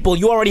lot of people.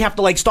 You already have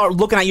to start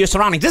looking at your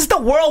surroundings. This is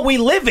the world we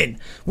live in.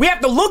 We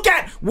have to look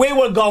at where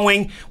we're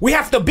going. We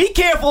have to be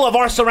careful of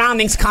our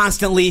surroundings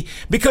constantly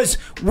because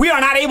we are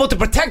not able to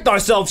protect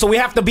ourselves. So we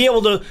have to be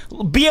able to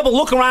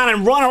look around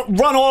and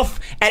run off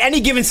at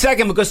any given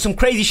second because some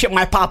crazy shit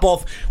might pop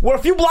off. We're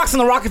a few blocks from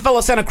the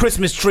Rockefeller Center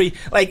Christmas tree.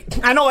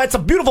 I know that's a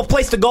beautiful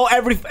place to go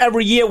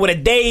every year with a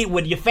date,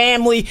 with your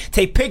family,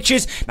 take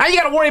pictures. Now you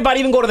got to worry about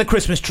even going to the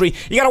Christmas tree.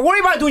 You got to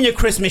worry about doing your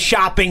Christmas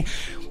shopping.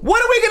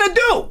 What are we gonna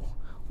do?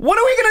 What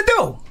are we gonna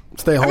do?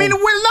 Stay home. I mean,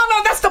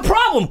 no, that's the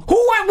problem.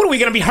 What are we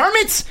gonna be,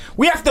 hermits?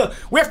 We have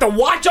to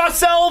watch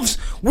ourselves.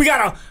 We're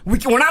not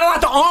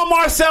allowed to arm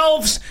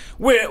ourselves.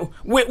 We're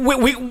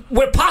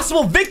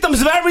possible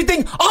victims of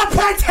everything. Our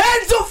pets'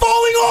 heads are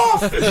falling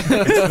off.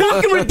 It's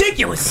fucking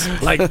ridiculous.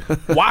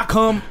 Why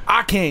come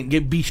I can't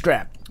get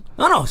B-strapped?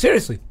 No,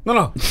 seriously.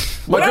 No.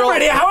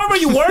 However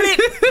you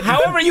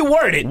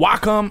word it. Why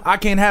come I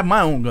can't have my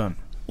own gun?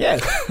 Yeah.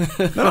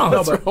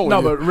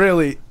 But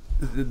really,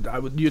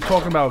 you're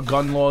talking about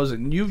gun laws,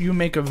 and you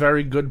make a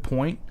very good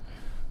point.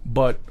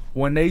 But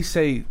when they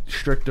say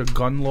stricter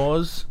gun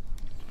laws,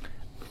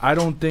 I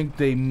don't think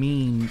they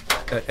mean.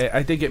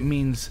 I think it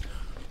means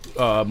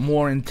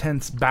more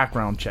intense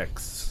background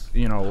checks.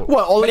 You know.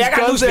 What? All these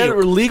guns that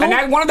are legal?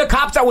 And one of the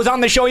cops that was on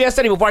the show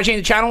yesterday before I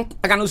changed the channel,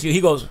 I got news for you.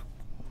 He goes,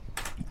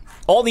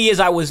 all the years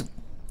I was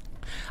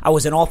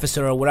an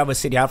officer or whatever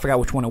city, I forgot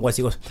which one it was.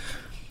 He goes,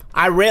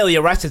 I rarely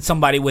arrested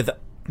somebody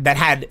that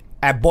had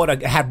bought a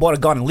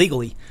gun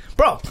illegally.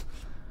 Bro,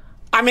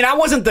 I mean, I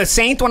wasn't the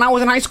saint when I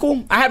was in high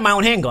school. I had my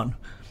own handgun.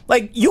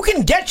 You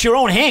can get your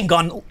own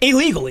handgun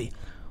illegally.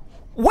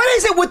 What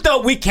is it with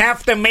we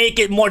have to make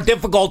it more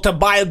difficult to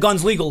buy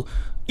guns legal?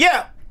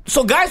 Yeah,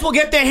 So guys will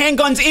get their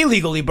handguns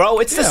illegally, bro.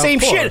 It's the same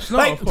shit. No,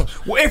 like, of course.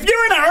 if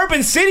you're in an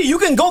urban city, you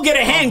can go get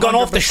a handgun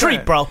off the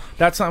street, bro.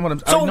 That's not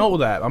what I know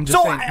that. I'm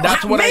just saying.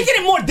 That's what making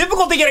it more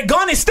difficult to get a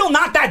gun is still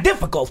not that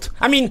difficult.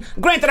 I mean,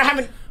 granted, I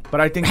haven't. But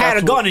I think had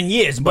a gun in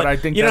years, but I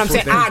think you know what I'm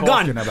saying. Our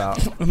gun.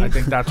 I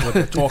think that's what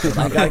they're talking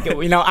about.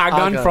 You know, our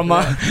gun from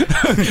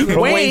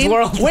Wayne's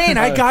World. Wayne,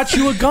 I got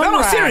you a gun.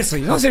 No,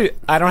 seriously. No, seriously.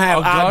 I don't have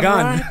a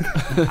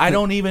gun. I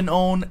don't even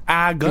own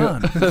a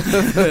gun.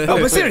 No,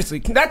 but seriously,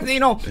 that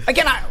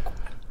again,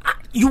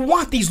 you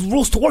want these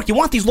rules to work. You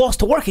want these laws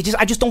to work.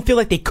 I just don't feel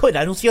like they could.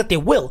 I don't feel like they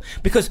will,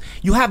 because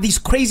you have these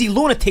crazy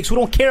lunatics who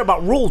don't care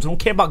about rules, who don't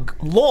care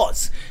about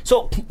laws.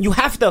 So you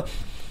have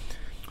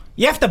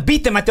to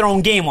beat them at their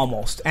own game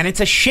almost, and it's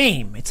a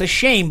shame. It's a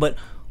shame, but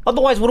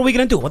otherwise, what are we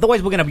gonna do?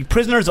 Otherwise, we're gonna be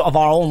prisoners of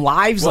our own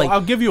lives. Well,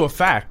 I'll give you a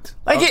fact.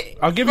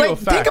 I'll give you a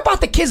fact. Think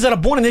about the kids that are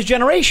born in this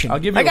generation. I'll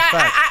give you a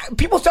fact.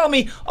 People tell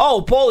me,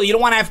 "Oh, Paulie, you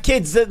don't want to have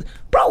kids."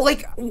 Bro, I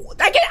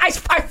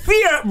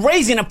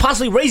fear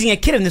possibly raising a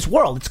kid in this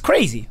world. It's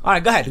crazy. All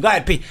right, go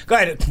ahead, Pete. Go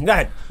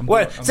ahead.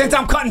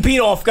 I'm cutting Pete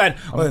off, go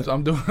ahead.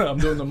 I'm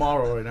doing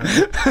tomorrow right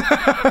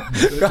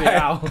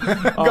now.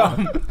 Go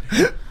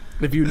ahead.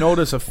 If you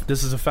notice,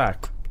 this is a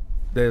fact.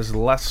 There's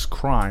less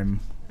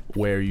crime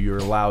where you're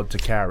allowed to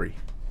carry.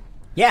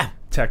 Yeah.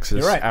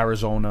 Texas, right.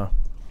 Arizona.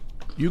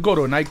 You go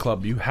to a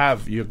nightclub, you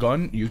have your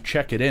gun, you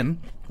check it in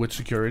with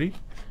security.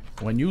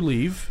 When you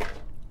leave,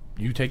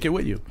 you take it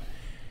with you.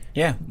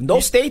 Yeah.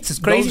 Those states is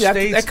crazy. That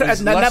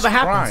never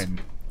happens. Crime.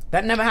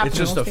 That never happens.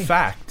 It's just a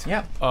fact.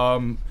 Yeah.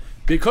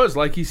 Because,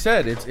 like he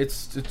said,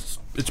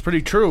 it's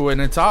pretty true and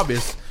it's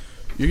obvious.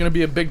 You're gonna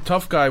be a big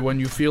tough guy when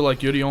you feel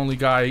like you're the only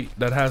guy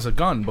that has a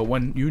gun. But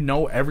when you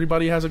know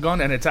everybody has a gun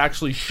and it's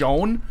actually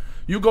shown,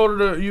 you go to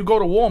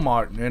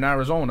Walmart in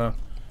Arizona,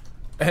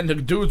 and the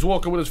dude's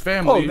walking with his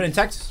family. Oh, you've been in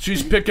Texas?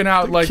 She's picking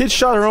out the kid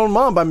shot her own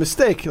mom by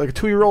mistake. Like a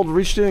 2-year-old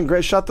reached in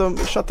and shot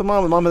the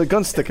mom, and mom had a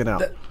gun sticking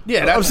out.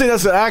 I'm saying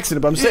that's an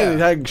accident, but I'm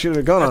saying she had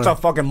a gun on her. That's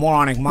a fucking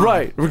moronic mom.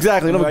 Right,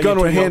 exactly. No gun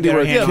with handy.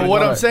 Yeah, but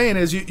what I'm saying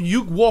is,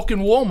 you walk in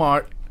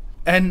Walmart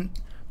and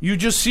you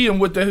just see them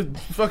with the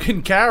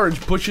fucking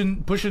carriage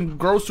pushing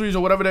groceries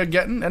or whatever they're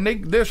getting, and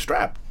they're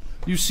strapped.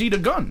 You see the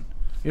gun.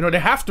 They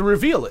have to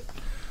reveal it.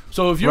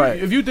 So if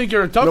you think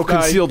you're a tough guy,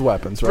 no concealed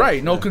weapons, right?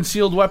 Right, no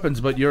concealed weapons,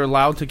 but you're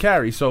allowed to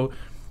carry. So,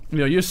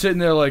 you're sitting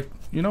there like,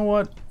 you know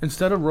what?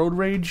 Instead of road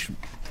rage,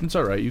 it's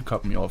all right. You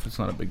cut me off. It's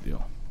not a big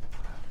deal.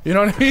 You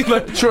know what I mean?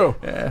 Like, true.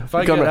 Yeah. If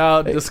I get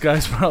out, this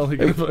guy's probably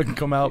gonna fucking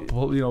come out,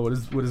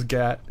 with his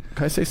gat.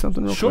 Can I say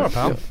something real quick? Sure,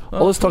 pal. Yeah.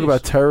 All this talk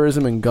about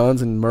terrorism and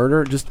guns and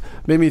murder just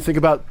made me think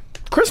about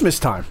Christmas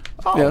time.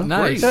 Oh,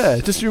 nice. Yeah,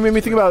 just made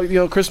me think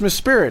about Christmas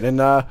spirit, and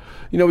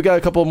we got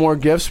a couple more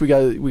gifts.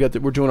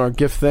 We're doing our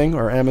gift thing,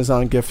 our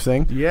Amazon gift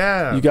thing.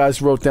 Yeah. You guys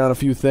wrote down a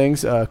few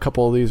things. A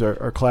couple of these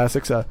are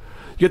classics. You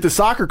get the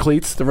soccer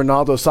cleats, the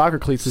Ronaldo soccer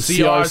cleats, the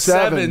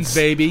CR7s,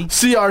 baby.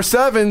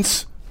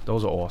 CR7s.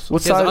 Those are awesome.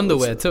 What size? He has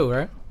underwear too,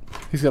 right?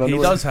 He's got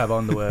underwear. He does have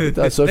underwear. He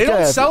does. So they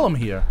don't sell them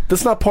here.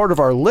 That's not part of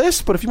our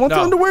list, but if you want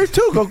the underwear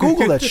too, go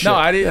Google that shit.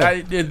 No,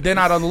 they're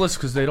not on the list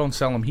because they don't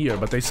sell them here,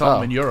 but they sell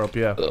them in Europe,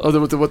 yeah. Oh,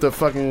 with the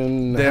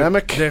fucking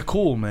hammock? They're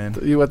cool, man.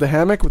 You got the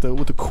hammock with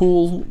the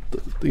cool,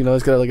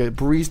 it's got like a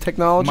breeze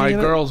technology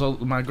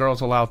my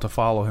girl's allowed to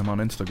follow him on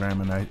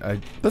Instagram,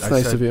 and That's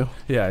nice of you.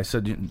 Yeah, I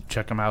said,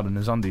 check him out in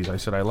his undies. I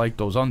said, I like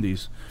those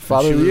undies.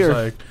 Father of the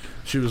year.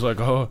 She was like,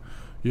 oh,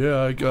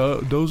 yeah,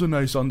 those are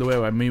nice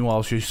underwear. And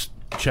meanwhile, she's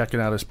checking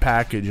out his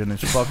package and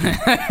it's fucking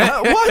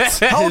what?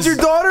 How old's your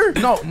daughter?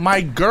 No,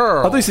 my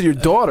girl. I thought you said your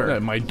daughter. Yeah,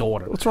 my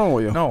daughter. What's wrong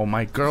with you? No,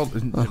 my girl.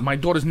 My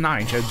daughter's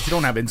 9. She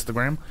don't have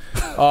Instagram.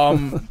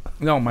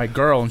 No, my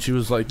girl, and she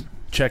was like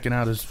checking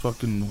out his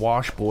fucking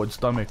washboard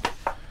stomach,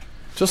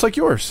 just like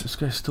yours. This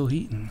guy's still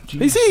eating.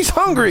 He's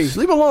hungry.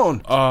 Leave him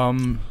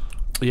alone.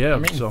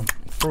 Yeah. So.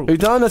 Are you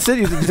done? That's it?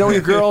 You done with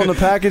your girl in the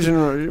package and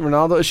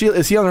Ronaldo?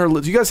 Is he on her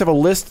list? Do you guys have a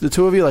list, the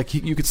two of you? Like,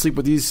 you could sleep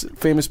with these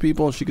famous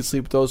people and she could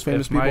sleep with those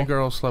famous people? My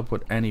girl slept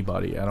with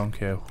anybody, I don't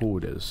care who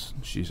it is,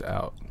 she's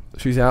out.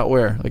 She's out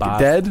where? Like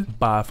dead?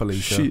 Bye,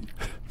 Felicia.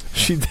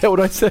 She dead,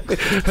 what'd I say?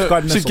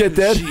 She'd get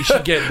dead?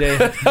 She'd get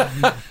dead.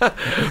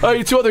 All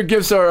right, 2 other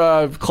gifts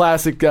are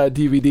classic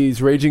DVDs.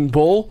 Raging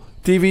Bull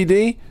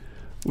DVD.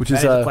 Which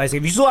is a classic.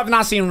 If you still have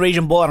not seen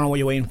Raging Bull, I don't know what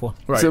you're waiting for.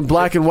 Right. It's in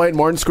black and white.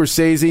 Martin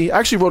Scorsese. I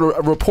actually wrote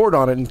a report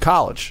on it in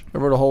college. I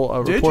wrote a whole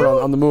report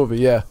on the movie.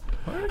 Yeah.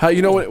 How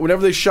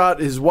whenever they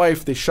shot his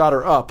wife, they shot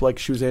her up like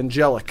she was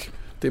angelic.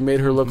 They made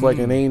her look like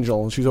an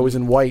angel, and she was always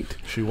in white.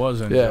 She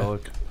was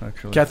angelic,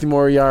 actually. Kathy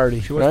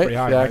Moriarty. She was pretty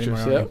hot. The actress.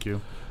 Yeah. Thank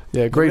you.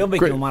 Yeah, great. The real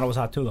big model was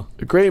hot too, though.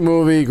 A great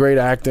movie, great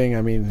acting.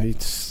 I mean,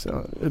 it's.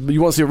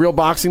 You want to see a real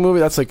boxing movie?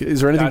 That's like.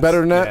 Is there anything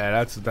better than that?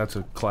 Yeah, that's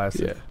a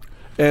classic. Yeah.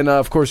 And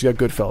of course, you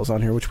got Goodfellas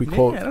on here, which we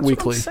quote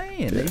weekly. What I'm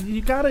saying. Yeah. You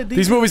gotta.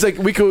 These movies, like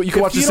you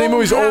can watch the same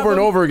movies over and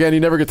over again. You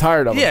never get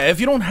tired of them. Yeah, if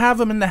you don't have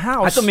them in the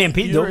house, that's what me and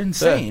Pete you're do.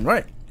 Insane,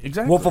 right?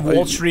 Exactly. Wolf of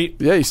Wall Street.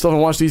 Yeah, you still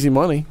haven't watched Easy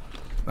Money.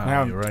 You're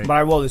right. But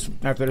I will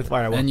after this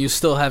fight. I will. And you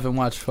still haven't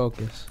watched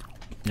Focus.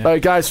 All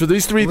right, guys, for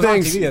these three It was on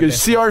things, TV that your day.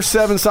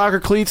 CR7 soccer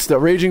cleats, the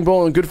Raging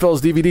Bull, and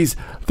Goodfellas DVDs,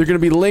 they're going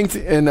to be linked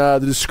in the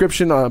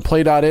description on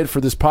play.it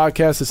for this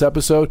podcast, this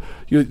episode.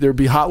 There'll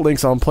be hot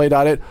links on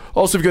play.it.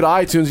 Also, if you go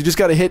to iTunes, you just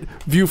got to hit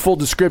view full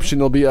description.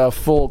 There'll be a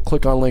full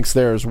click on links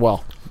there as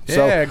well.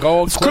 Yeah,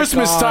 go it's click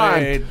Christmas on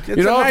time. it. It's you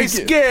know, a nice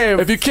if you,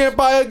 gift. If you can't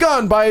buy a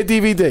gun, buy a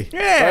DVD.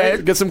 Yeah.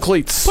 Right? Get some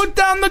cleats. Put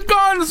down the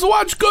guns.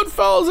 Watch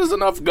Goodfellas. There's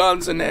enough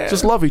guns in there.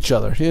 Just love each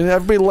other. You know,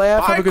 everybody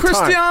laugh, Buy have a good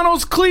time.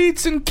 Cristiano's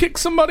cleats and kick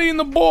somebody in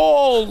the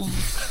balls.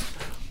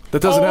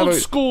 That doesn't Old have a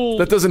school.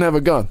 That doesn't have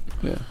a gun.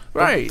 Yeah.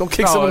 Right. Don't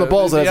kick someone in the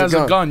balls if that has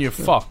a gun. You're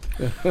fucked.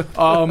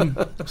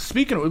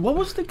 Speaking of, what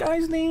was the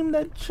guy's name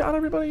that shot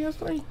everybody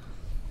yesterday?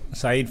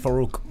 Saeed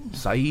Farouk.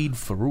 Saeed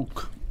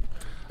Farouk.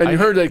 And you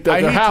heard like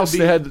I their hate to house, be-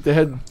 they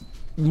had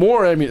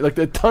more. I mean, like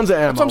they had tons of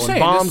ammo That's what I'm and saying.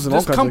 bombs and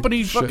all this kinds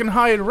company of shit. fucking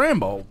hired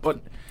Rambo,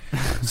 but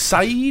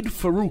Saeed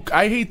Farouk.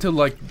 I hate to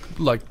like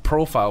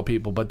profile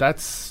people, but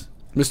that's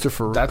Mr.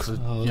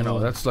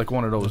 Farouk. that's like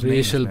one of those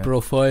names, Racial man.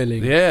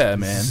 profiling. Yeah, man.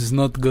 This is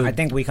not good. I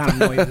think we kind of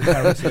know he's a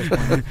terrorist at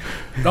this point.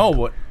 No,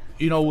 but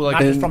like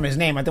Not just from his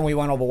name. I think we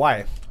went over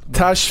why.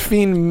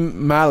 Tashfeen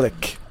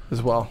Malik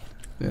as well.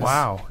 Yes.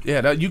 Wow.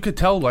 Yeah, you could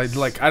tell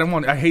like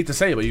I hate to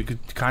say it, but you could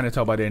kind of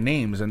tell by their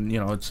names, and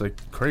it's like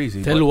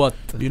crazy. Tell But what?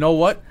 You know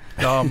what?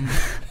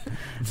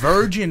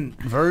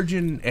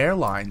 Virgin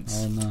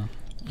Airlines. Oh, no.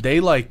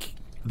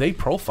 They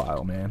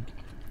profile, man.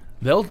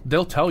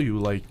 They'll tell you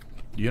like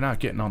you're not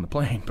getting on the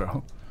plane,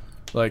 bro.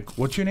 Like,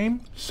 what's your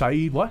name?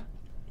 Saeed what?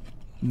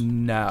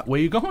 Nah, where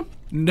you going?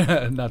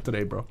 Nah, not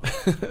today, bro.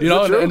 You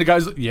know, and the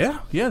guys, yeah,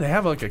 they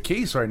have like a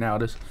case right now.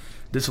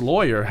 This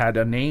lawyer had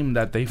a name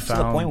that they To found.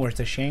 the point where it's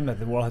a shame that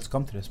the world has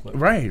come to this. But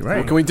Right.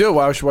 What can we do?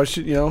 Why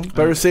should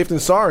better safe than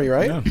sorry,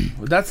 right? Yeah.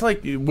 That's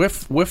like we're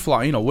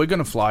flying. We're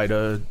gonna fly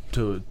to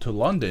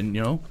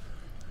London.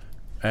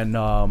 And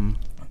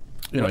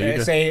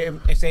say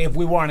if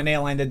we were on an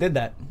airline that did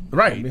that,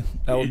 right.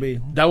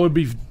 that would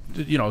be.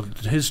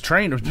 His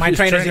trainer. My his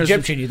trainer's trainer's-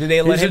 Egyptian. Did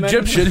they let He's him in?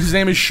 Egyptian. His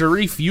name is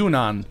Sharif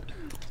Yunan.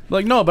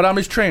 Like, no, but I'm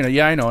his trainer.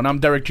 Yeah, I know, and I'm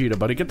Derek Jeter,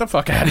 buddy. Get the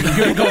fuck out of here.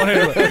 You ain't going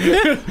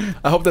anywhere.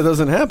 I hope that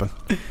doesn't happen.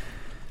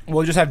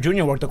 We'll just have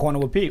Junior work the corner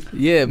with Pete.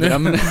 Yeah, but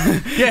I'm gonna.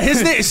 Yeah,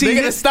 his name. See, They're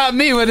gonna stop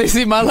me when they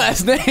see my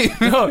last name.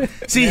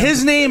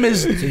 his name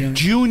is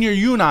Junior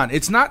Yunan.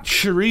 It's not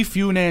Sharif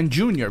Yunan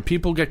Jr.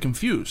 People get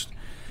confused.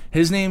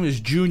 His name is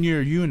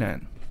Junior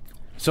Yunan.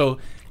 So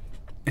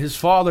his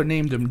father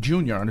named him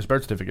Junior on his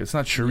birth certificate. It's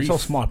not Sharif. So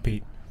smart,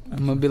 Pete.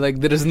 I'm gonna be like,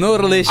 there is no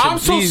relation. I'm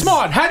so please.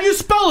 smart. How do you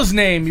spell his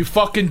name, you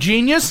fucking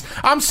genius?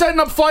 I'm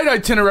setting up flight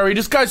itinerary.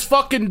 This guy's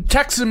fucking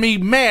texting me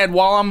mad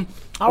while I'm...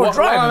 I was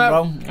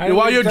driving, bro.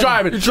 While you're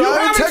driving. You're driving, You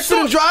have it texting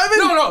and stored- driving?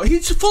 No,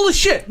 he's full of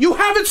shit. You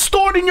have it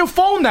stored in your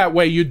phone that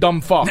way, you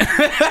dumb fuck.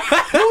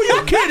 Who are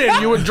you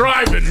kidding? You were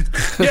driving.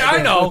 Yeah,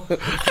 I know.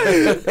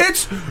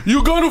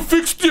 You gotta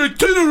fix the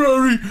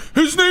itinerary.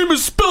 His name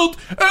is spelled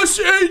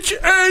Sharif.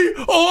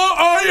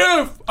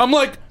 I'm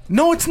like,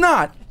 no, it's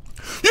not.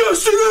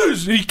 Yes, it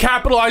is. He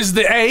capitalized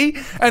the A,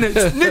 and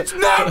it's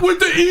not with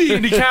the E,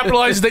 and he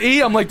capitalized the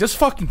E. I'm like, this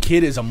fucking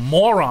kid is a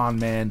moron,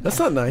 man. That's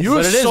not nice. You're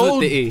But it is so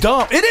with the E.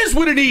 dumb. It is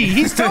with an E.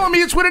 He's telling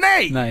me it's with an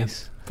A.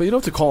 Nice. But you don't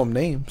have to call them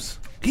names.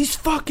 He's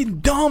fucking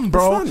dumb,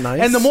 bro. That's not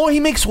nice. And the more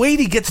he makes weight,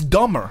 he gets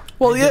dumber.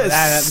 Well,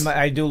 yes.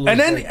 I do. Lose And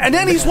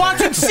then he's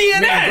watching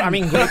CNN. I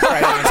mean, Greek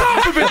right on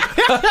top of it.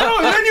 No,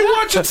 and then you're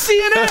watching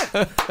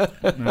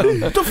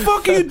CNN. What the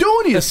fuck are you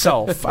doing to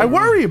yourself? I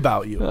worry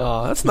about you.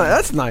 Oh, that's nice.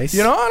 That's nice.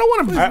 You know, I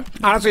don't want to.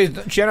 Honestly,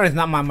 CNN is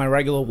not my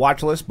regular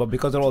watch list, but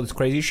because of all this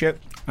crazy shit,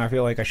 I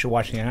feel like I should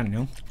watch CNN. You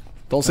know?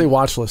 Don't say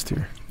watch list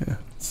here. Yeah,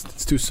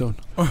 it's too soon.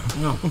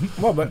 No.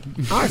 Well, but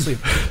honestly,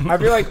 I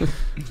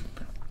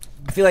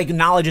feel like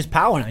knowledge is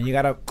power now. You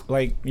gotta,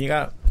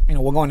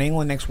 we're going to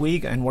England next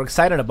week, and we're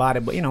excited about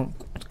it. But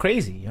it's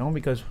crazy,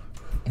 because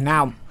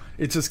now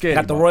It's a scary.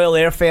 got the Royal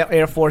Air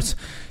Force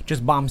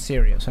just bombed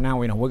Syria. So now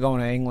we're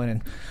going to England,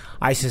 and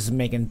ISIS is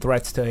making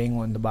threats to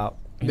England about.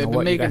 They've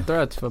been making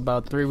threats for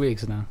about 3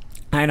 weeks now.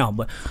 I know,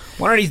 but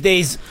one of these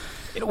days.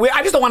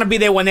 I just don't want to be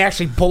there when they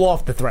actually pull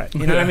off the threat.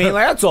 You know what I mean?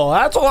 Like, that's all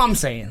I'm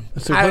saying.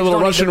 It's like a little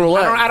Russian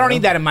roulette. I don't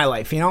need that in my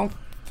life.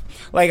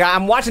 Like,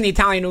 I'm watching the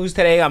Italian news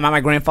today. I'm at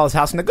my grandfather's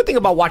house. And the good thing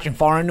about watching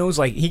foreign news,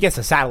 like, he gets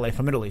a satellite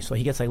from Italy, so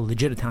he gets, like,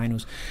 legit Italian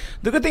news.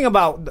 The good thing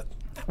about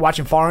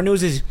watching foreign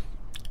news is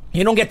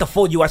you don't get the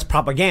full U.S.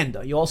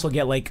 propaganda. You also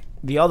get, like,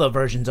 the other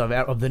versions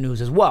of the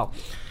news as well.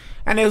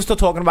 And they were still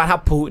talking about how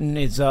Putin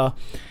is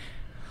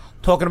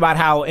talking about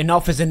how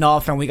enough is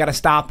enough and we got to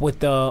stop with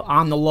the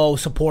on the low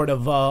support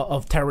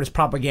of terrorist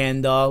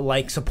propaganda,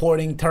 like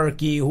supporting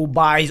Turkey who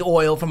buys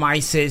oil from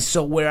ISIS.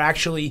 So we're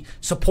actually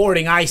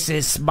supporting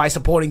ISIS by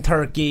supporting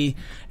Turkey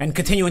and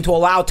continuing to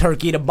allow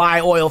Turkey to buy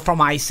oil from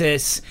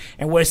ISIS,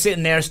 and we're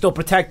sitting there still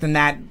protecting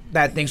that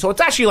thing. So it's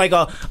actually like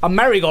a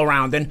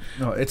merry-go-round, and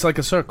No, it's like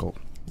a circle.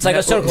 it's like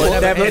a circle.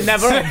 It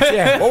never ends.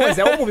 Yeah. What was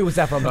that? What movie was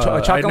that from?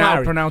 Chuck I and now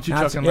Larry. pronounce you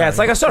Chuck and Yeah, it's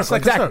like Larry. a circle. It's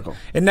like a exactly. circle.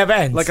 It never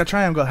ends. Like a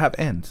triangle have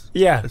ends.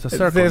 Yeah, It's a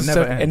circle. It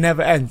never ends. It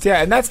never ends.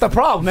 Yeah, and that's the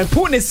problem. And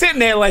Putin is sitting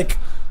there like,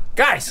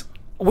 guys,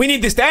 we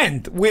need this to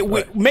end. We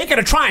make it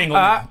a triangle.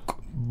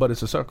 but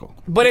it's a circle.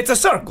 But it's a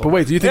circle. But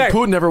wait, do you think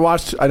Putin ever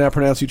watched I Now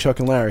Pronounce You Chuck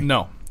and Larry?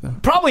 No.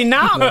 Probably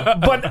not,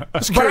 but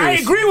I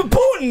agree with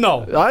Putin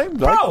though.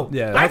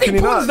 I think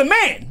Putin's the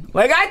man.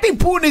 Like I think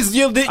Putin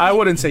is. I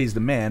wouldn't say he's the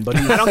man, but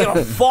I don't give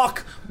a fuck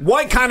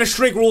what kind of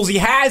strict rules he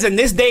has. In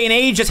this day and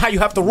age, that's how you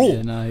have to rule.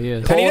 Yeah, no, he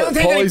is. And he doesn't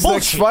take any Paulie's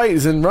next bullshit. fight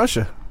is in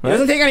Russia. He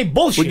doesn't take any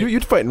bullshit. Well,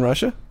 you'd fight in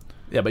Russia.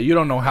 Yeah, but you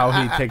don't know how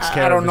he takes care of his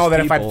people. I don't know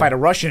that if I'd fight a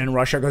Russian in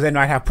Russia, because then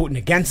I'd have Putin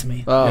against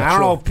me. I don't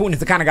know if Putin is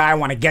the kind of guy I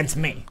want against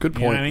me. Good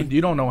point. You know what I mean?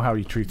 You don't know how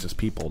he treats his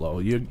people, though.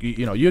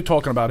 You're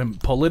talking about him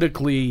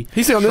politically.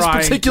 He's saying on this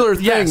particular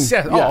thing. Yes.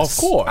 Oh, of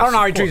course. I don't know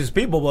how he treats his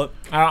people, but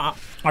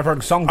I've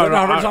heard some good and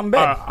I've heard some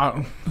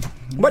bad.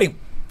 Buddy,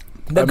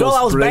 the girl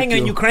I was banging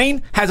in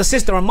Ukraine has a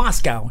sister in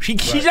Moscow. She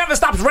never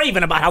stops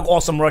raving about how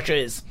awesome Russia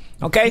is.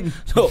 Okay?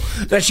 So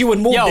that she would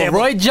move there.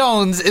 Roy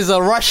Jones is a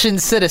Russian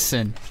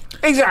citizen.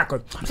 Exactly.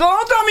 So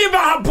don't tell me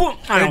about how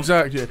Putin.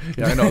 Exactly.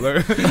 Yeah, I know.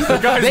 The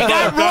guy's they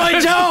got Roy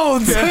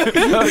Jones.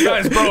 The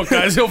guy's broke,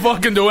 guys. He'll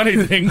fucking do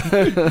anything.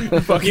 You're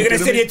gonna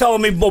sit here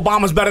telling me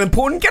Obama's better than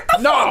Putin? Get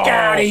the fuck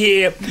out of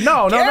here.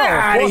 No. Get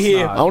out of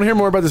here. I want to hear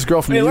more about this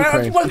girl from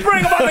Ukraine. Let's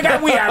brag about the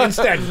guy we have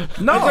instead.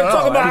 No,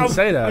 I didn't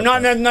say that.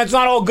 That's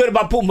not all good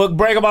about Putin, but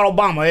brag about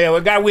Obama. Yeah,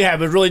 the guy we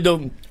have is really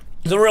doing.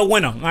 He's a real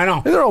winner. I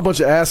know. They're all a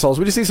bunch of assholes.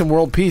 We just need some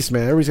world peace,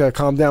 man. Everybody's got to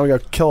calm down. We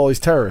got to kill all these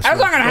terrorists. That's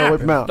not going to happen. Wipe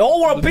them out. The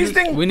whole world peace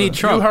thing? We need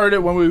Trump. You heard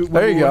it when we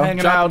were hanging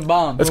out.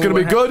 It's going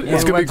to be good.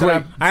 It's going to be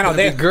great. I know.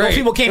 Those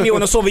people came here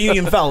when the Soviet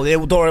Union fell. They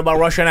were talking about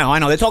Russia now. I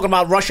know. They're talking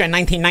about Russia in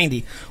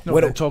 1990.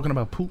 No, they're talking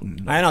about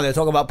Putin. I know. They're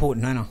talking about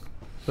Putin. I know.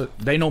 But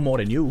they know more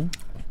than you.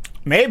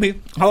 Maybe.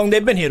 How long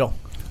they been here, though?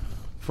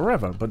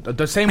 Forever, but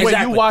the same way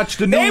you watch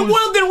the news. They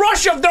lived in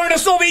Russia during the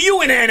Soviet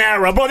Union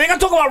era, bro. They gonna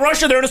talk about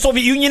Russia during the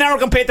Soviet Union era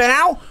compared to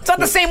now? It's not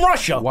the same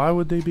Russia. Why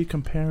would they be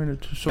comparing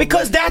it to Soviet?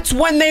 Because that's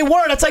when they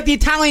were. That's like the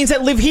Italians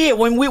that live here.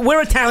 When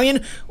we're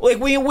Italian, like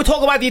we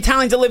talk about the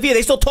Italians that live here.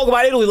 They still talk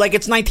about Italy like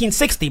it's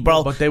 1960,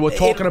 bro. But they were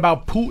talking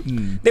about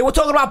Putin. They were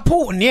talking about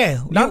Putin,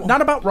 yeah.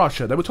 Not about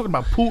Russia. They were talking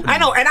about Putin. I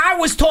know, and I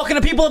was talking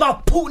to people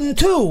about Putin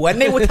too,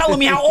 and they were telling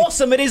me how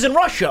awesome it is in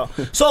Russia.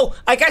 So,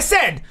 like I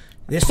said,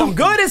 there's some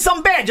good and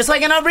some bad, just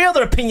like in every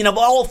other opinion of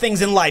all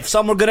things in life.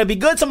 Some are going to be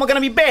good, some are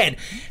going to be bad.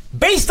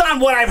 Based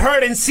on what I've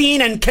heard and seen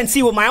and can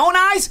see with my own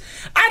eyes,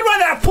 I'd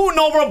rather have Putin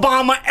over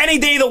Obama any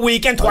day of the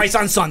week and twice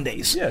on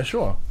Sundays. Yeah,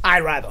 sure.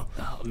 I'd rather.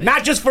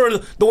 Not just for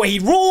the way he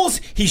rules,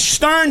 he's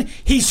stern,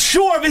 he's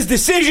sure of his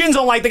decisions,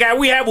 unlike the guy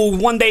we have who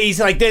one day he's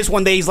like this,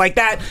 one day he's like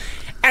that.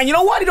 And you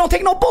know what? He don't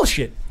take no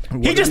bullshit.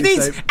 He just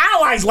needs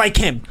allies like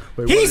him.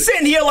 He's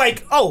sitting here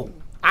like, oh,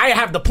 I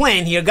have the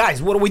plan here,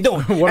 guys. What are we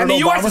doing? And the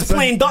U.S. is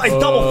playing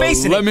double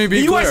facing. Let me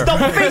be clear. clear. The U.S.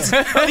 double facing.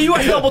 And the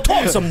U.S. double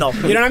talks him though.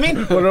 You know what I mean?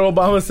 What did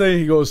Obama say?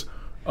 He goes,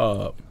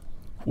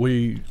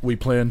 "We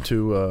plan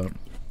to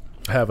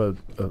have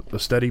a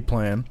steady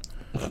plan.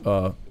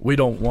 We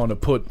don't want to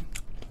put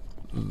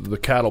the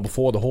cattle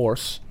before the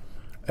horse,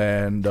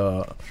 and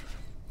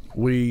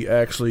we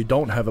actually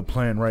don't have a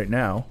plan right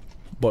now,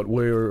 but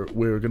we're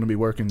going to be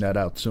working that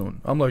out soon."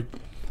 I'm like.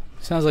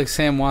 Sounds like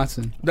Sam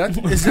Watson.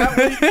 Is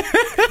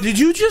that did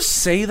you just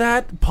say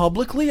that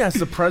publicly as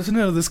the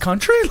president of this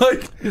country?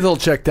 Like he's a little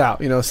checked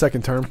out,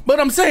 second term. But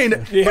I'm saying,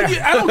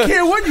 I don't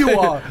care what you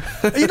are.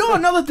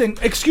 Another thing.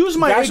 Excuse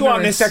my ignorance. That's why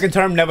in this second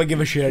term never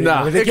give a shit.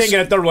 Nah, they can't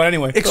get a third one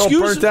anyway.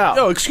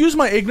 Excuse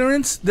my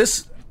ignorance.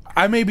 This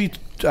I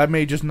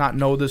may just not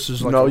know this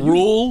is like a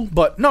rule,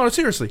 but no,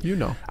 seriously.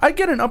 I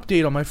get an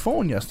update on my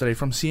phone yesterday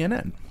from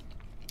CNN.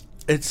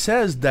 It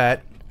says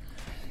that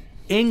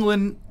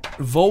England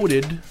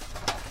voted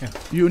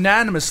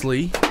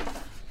unanimously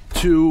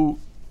to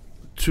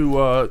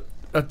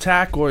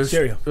attack or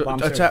Syria.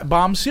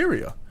 Bomb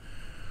Syria.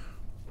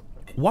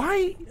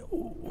 Why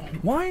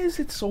is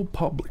it so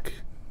public?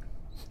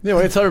 Yeah,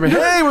 we tell everybody,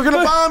 hey, we're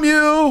gonna bomb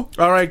you.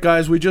 All right,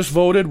 guys, we just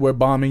voted. We're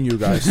bombing you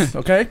guys.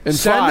 Okay,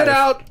 send it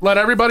out. Let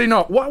everybody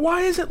know.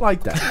 Why is it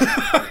like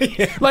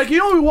that? Like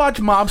we watch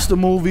mobster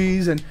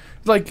movies and.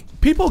 Like,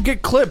 people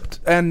get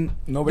clipped, and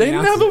they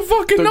never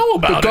fucking know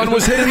about it. The gun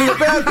was hidden in the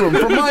bathroom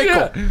from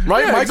Michael,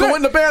 right? Yeah, Michael went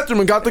in the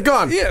bathroom and got the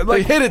gun. Yeah,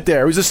 they hid it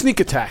there. It was a sneak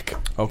attack.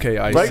 Okay,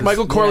 right?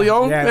 Michael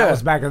Corleone? Yeah, that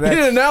was back in that. He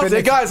didn't announce,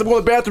 hey, guys, I'm going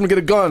to the bathroom and get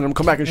a gun, and I'm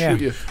come back and shoot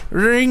you.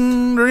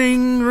 Ring,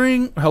 ring,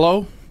 ring.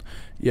 Hello?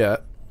 Yeah.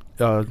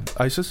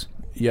 ISIS?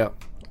 Yeah.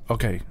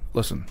 Okay,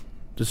 listen.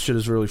 This shit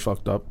is really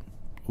fucked up.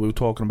 We were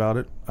talking about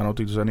it. I don't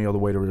think there's any other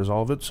way to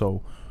resolve it,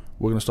 so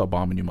we're going to start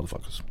bombing you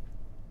motherfuckers.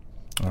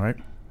 All right?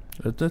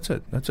 That's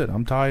it.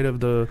 I'm tired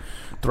of the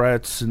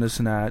threats and this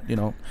and that.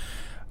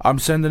 I'm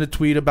sending a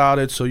tweet about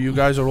it, so you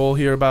guys are all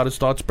here about it.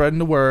 Start spreading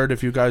the word.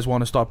 If you guys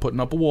want to start putting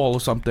up a wall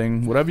or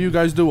something, whatever you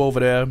guys do over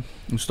there,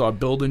 and start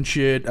building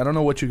shit. I don't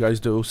know what you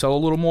guys do. Sell a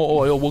little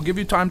more oil. We'll give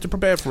you time to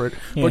prepare for it,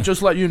 but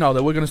just let you know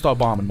that we're gonna start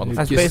bombing, motherfuckers.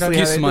 That's basically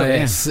kiss my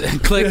ass.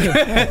 Click.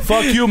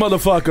 Fuck you,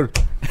 motherfucker.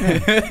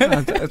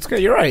 That's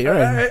good. You're right.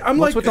 I'm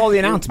What's like with all the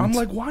announcements? I'm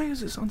like, why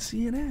is this on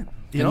CNN?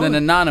 And then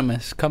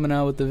Anonymous coming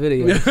out with the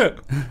video.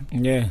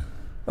 Yeah.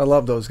 I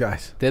love those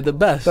guys. They're the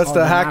best. That's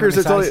the hackers.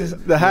 That's all,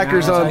 the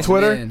hackers on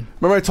Twitter. Man.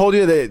 Remember I told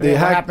you they What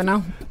hacked. happened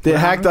now? They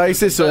hacked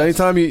ISIS. So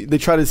anytime they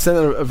try to send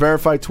a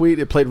verified tweet,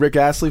 it played Rick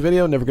Astley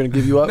video. Never gonna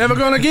give you up. Never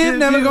gonna give.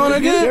 Never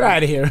gonna give. Get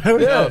out of here.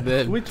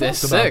 Yeah, We They're talked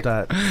sick.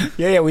 about that.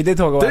 Yeah, we did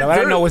talk about it. I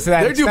don't know what's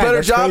that. They do extent. better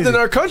That's job crazy. than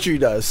our country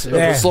does.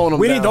 Yeah. Slowing them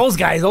We down. need those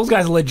guys. Those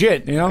guys are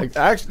legit. You know.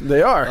 Actually,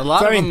 they are. A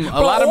lot So, of I mean, them.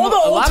 bro, A lot of all them. the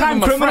A lot of old-time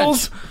them are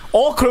criminals, French.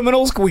 all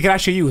criminals, we could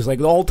actually use. Like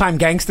the old-time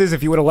gangsters,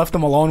 if you would have left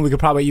them alone, we could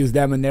probably use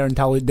them and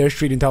their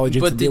street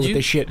intelligence to But deal did with you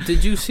this shit.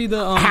 did you see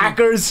the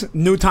Hackers,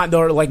 new time,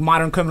 or like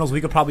modern criminals,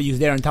 we could probably use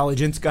their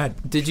intelligence. Go ahead.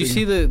 Did you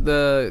see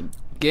the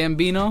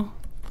Gambino?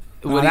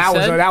 What he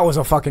said? that was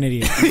a fucking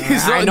idiot. saw-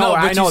 I know. no, but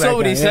I know you that saw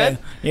what guy, he said?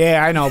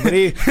 Yeah, I know. But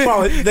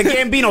bro, the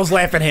Gambino's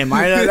laugh at him.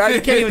 I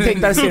can't even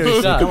take that seriously.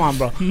 Stop. Come on,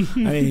 bro. I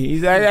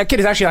mean, that kid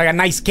is actually like a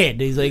nice kid.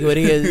 He's like, but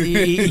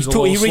he reads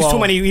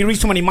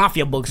too many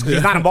mafia books because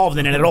he's not involved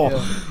in it at all.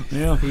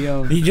 Yeah.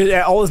 He just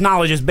all his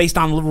knowledge is based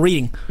on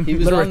reading. He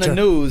was on the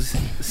news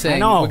saying,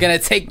 know. "We're gonna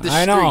take the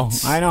I know,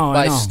 streets I know,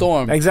 by I know.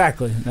 storm."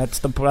 Exactly. That's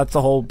the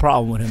whole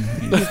problem with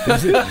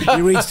him.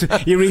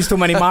 He reads too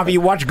many mafia.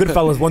 You watch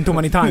Goodfellas one too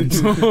many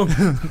times. I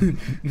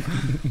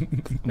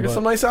got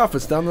some nice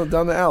outfits down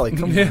the alley.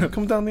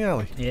 Come down the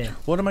alley. Yeah.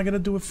 What am I gonna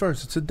do with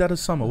first? It's the dead of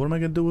summer. What am I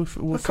gonna do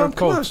with Come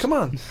coats?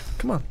 on.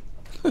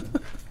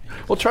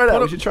 We'll try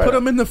that. We should try Put that.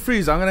 them in the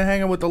freezer. I'm gonna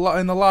hang them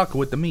in the locker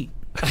with the meat.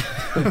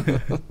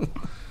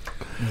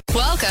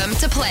 Welcome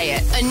to Play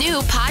It, a new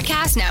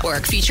podcast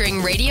network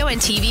featuring radio and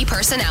TV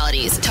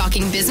personalities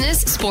talking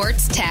business,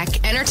 sports, tech,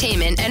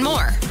 entertainment, and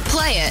more.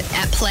 Play it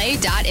at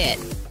play.it.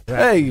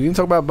 Hey, you didn't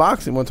talk about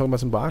boxing. Want to talk about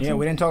some boxing? Yeah,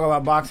 we didn't talk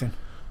about boxing.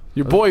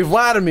 Your boy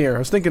Vladimir. I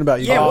was thinking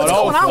about you. Yeah, what's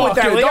going on with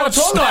that? We gotta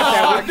talk about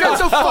that. Get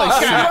the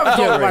fuck out.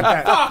 Talk about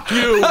that. Fuck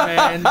you,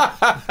 man.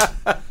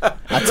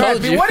 I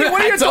told you. What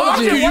are you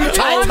talking?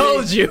 I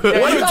told you. You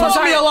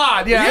told me a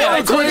lot. Yeah,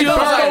 I told you.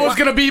 Cotto was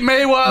gonna beat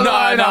Mayweather. No,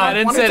 I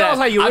didn't Why don't say you tell us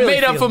that. how you I really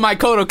made up feel? for my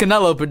Cotto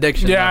Canelo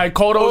prediction. Yeah,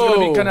 Cotto was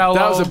gonna beat Canelo.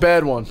 That was a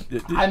bad one.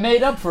 I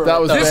made up for That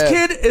it. was though. This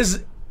bad. kid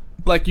is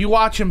like, you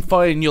watch him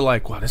fight and you're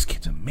like, wow, this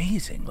kid's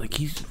amazing. Like,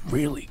 he's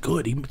really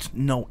good. He must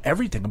know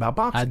everything about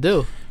boxing. I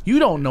do. You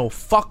don't know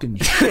fucking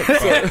shit.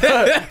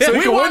 Bro. So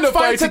you can win the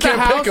fights, you at the can't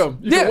house. pick them.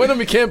 You can win them,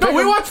 you can't pick No,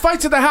 them. we watch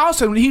fights at the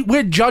house and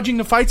we're judging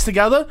the fights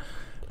together.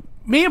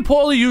 Me and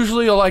Paulie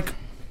usually are like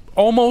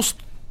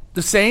almost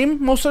the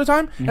same most of the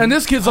time. And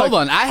this kid's Hold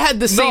like, on. I had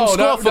the same No, score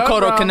that- for that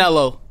Cotto round-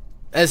 Canelo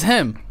as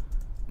him.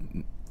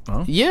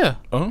 Huh? Yeah.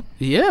 huh?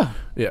 Yeah.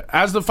 Yeah,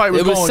 as the fight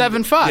was It was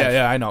going, 7-5.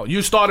 Yeah, I know.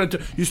 You started to.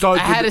 I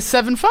had it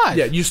 7-5.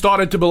 Yeah, you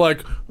started to be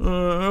like, all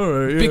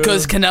right, yeah.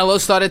 Because Canelo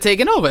started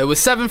taking over. It was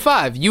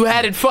 7-5. You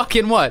had it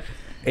fucking what?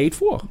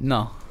 8-4.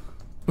 No.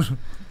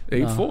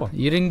 8-4.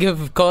 You didn't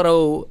give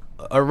Cotto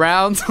a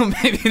round, so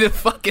maybe the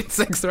fucking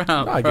 6th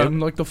round. I bro. gave him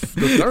like the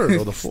third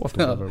or the fourth,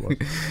 or whatever it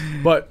was.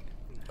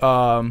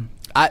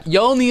 But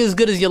You're only as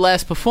good as your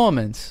last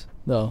performance,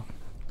 though.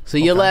 So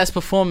your last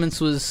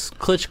performance was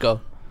Klitschko.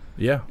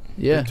 yeah,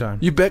 Yeah. big time.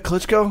 You bet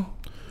Klitschko?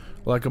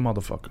 Like a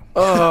motherfucker.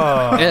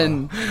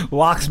 And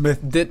Locksmith.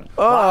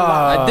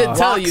 I did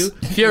tell you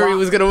Fury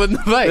was going to win the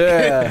fight.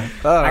 Yeah.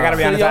 I gotta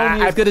be honest. you're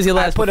only as good as your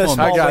last I put a performance.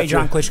 small I got wager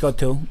you. on Klitschko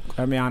too.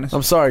 Gotta be honest.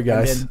 I'm sorry, I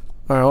guys. did.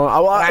 All right,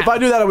 well, if I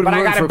do that, I would But be I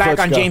rooting got for it back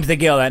on Klitschko. James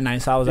DeGale that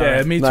night, so I was Yeah,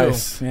 alright. me too.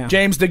 Nice. Yeah.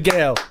 James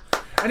DeGale.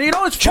 And you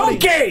know what's funny?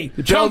 Chunky!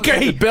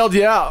 Chunky! Bailed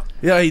you out.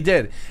 Yeah, he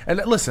did. And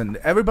listen,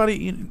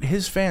 everybody,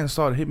 his fans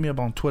started hitting me up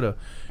on Twitter.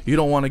 You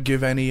don't want to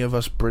give any of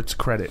us Brits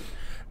credit.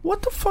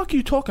 What the fuck are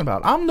you talking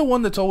about? I'm the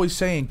one that's always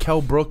saying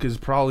Kell Brook is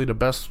probably the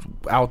best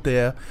out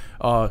there.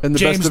 In the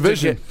best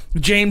division.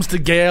 James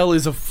DeGale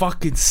is a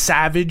fucking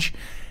savage.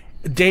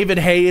 David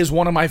Hay is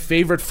one of my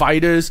favorite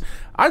fighters.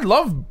 I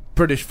love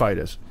British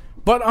fighters.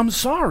 But I'm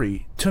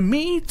sorry. To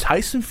me,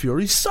 Tyson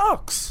Fury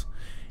sucks.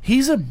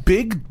 He's a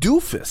big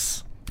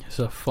doofus. He's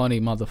a funny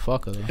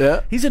motherfucker, though.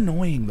 Yeah. He's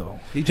annoying, though.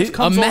 He just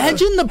comes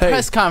Imagine the Hey.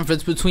 press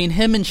conference between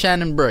him and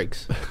Shannon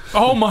Briggs.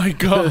 Oh, my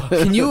God.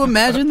 Can you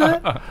imagine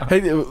that?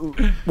 Hey,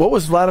 what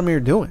was Vladimir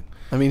doing?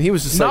 I mean, he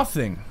was just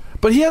Nothing.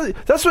 But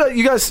that's what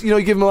you guys,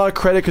 you give him a lot of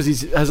credit because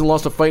he hasn't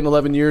lost a fight in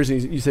 11 years.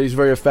 And you say he's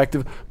very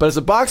effective. But as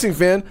a boxing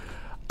fan,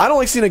 I don't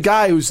like seeing a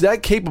guy who's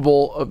that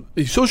capable of,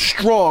 he's so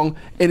strong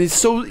and he's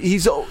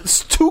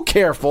too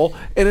careful,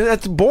 and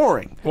that's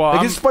boring. Well,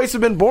 his fights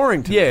have been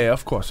boring to me. Yeah,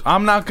 of course.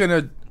 I'm not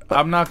gonna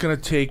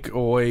take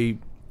away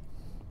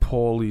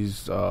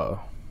Paulie's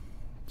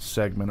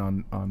segment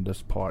on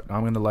this part.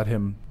 I'm gonna let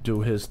him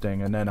do his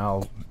thing, and then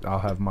I'll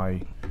have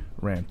my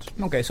rant.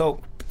 Okay,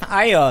 so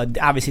I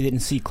obviously didn't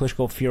see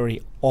Klitschko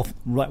Fury off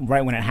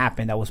right when it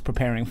happened. I was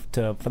preparing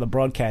for the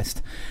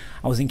broadcast.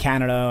 I was in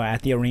Canada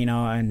at the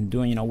arena and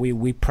doing,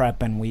 we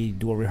prep and we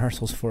do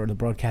rehearsals for the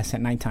broadcast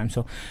at nighttime.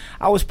 So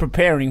I was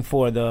preparing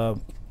for the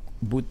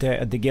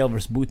DeGale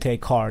versus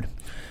Butte card.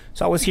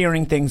 So I was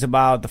hearing things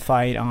about the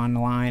fight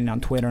online, on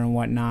Twitter and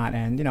whatnot.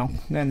 And,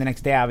 then the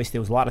next day, obviously,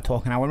 there was a lot of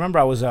talking. I remember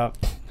I was a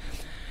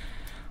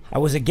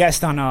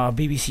guest on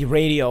BBC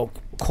Radio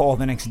call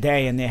the next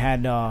day, and they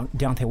had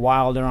Deontay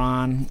Wilder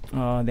on.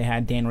 They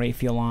had Dan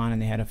Rafael on,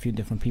 and they had a few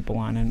different people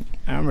on. And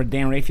I remember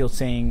Dan Rafael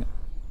saying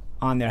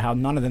on there how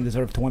none of them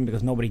deserved to win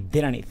because nobody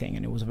did anything,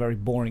 and it was a very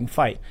boring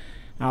fight.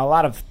 Now, a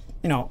lot of,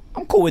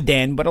 I'm cool with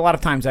Dan, but a lot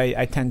of times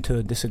I tend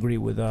to disagree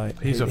with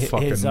he's a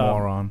fucking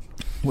moron.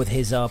 With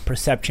his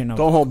perception of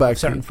Don't hold back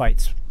certain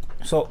fights.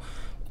 So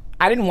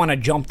I didn't want to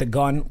jump the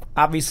gun.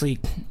 Obviously,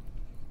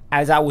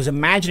 as I was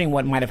imagining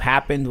what might have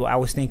happened, I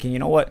was thinking, you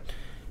know what?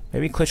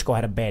 Maybe Klitschko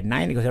had a bad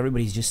night because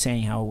everybody's just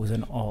saying how it was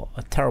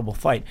a terrible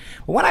fight.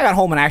 But when I got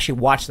home and I actually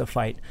watched the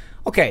fight,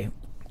 okay,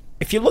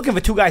 if you're looking for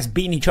two guys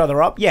beating each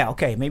other up, yeah,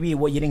 okay, maybe you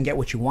didn't get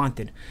what you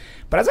wanted.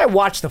 But as I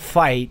watched the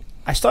fight,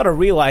 I started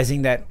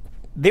realizing that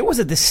there was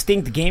a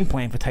distinct game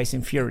plan for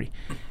Tyson Fury.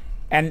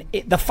 And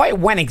the fight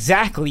went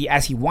exactly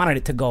as he wanted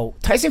it to go.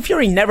 Tyson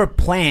Fury never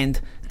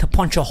planned to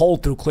punch a hole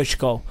through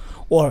Klitschko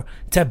or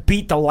to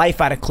beat the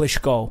life out of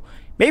Klitschko.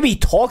 Maybe he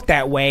talked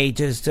that way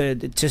just to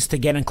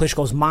get in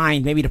Klitschko's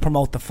mind, maybe to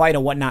promote the fight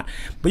or whatnot.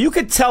 But you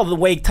could tell the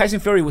way Tyson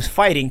Fury was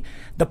fighting,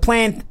 the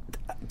plan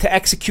to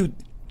execute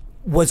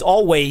was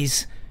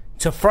always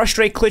to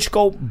frustrate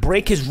Klitschko,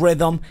 break his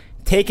rhythm,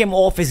 take him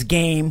off his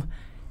game,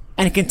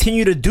 and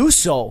continue to do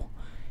so.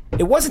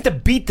 It wasn't to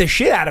beat the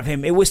shit out of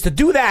him. It was to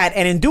do that,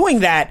 and in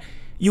doing that,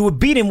 you would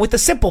beat him with the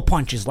simple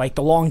punches, like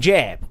the long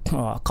jab,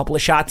 a couple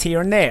of shots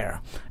here and there,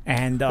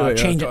 and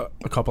change a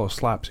couple of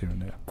slaps here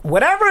and there.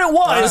 Whatever it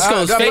was,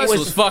 Klitschko's face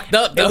was fucked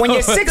up. Though. When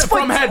you're 6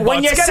 foot,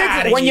 when you're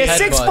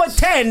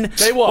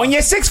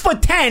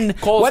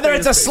 6'10", whether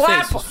it's a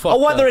slap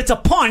or whether it's a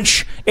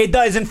punch, it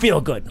doesn't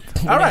feel good.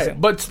 All right,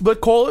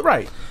 but call it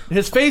right.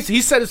 His face,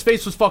 he said his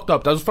face was fucked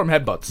up. That was from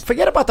headbutts.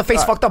 Forget about the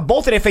face fucked up.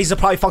 Both of their faces are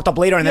probably fucked up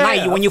later in the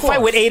night. When you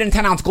fight with 8 and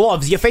 10 ounce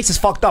gloves, your face is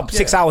fucked up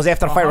 6 hours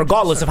after the fight,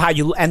 regardless of how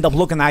you end up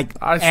looking like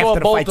I after saw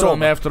the both fight's of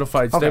them over. after the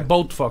fights. They're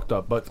both fucked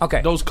up, but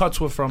those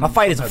cuts were from a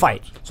fight is a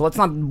fight. So let's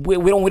not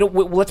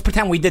let's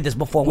pretend we did this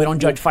before. We don't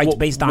judge fights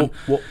based on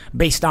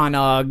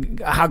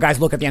how guys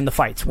look at the end of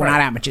fights. We're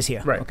not amateurs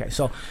here. Right. Okay.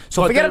 So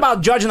forget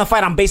about judging the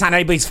fight on based on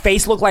anybody's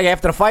face look like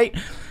after the fight.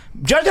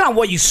 Judging on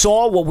what we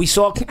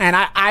saw, and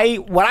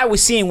what I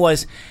was seeing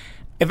was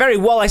a very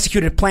well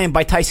executed plan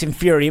by Tyson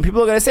Fury. And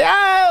people are going to say,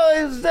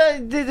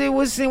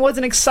 it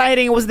wasn't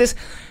exciting. It was this.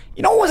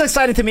 You know what was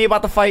exciting to me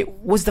about the fight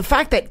was the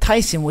fact that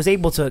Tyson was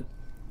able to,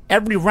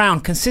 every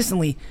round,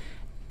 consistently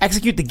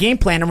execute the game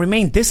plan and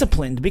remain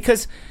disciplined,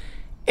 because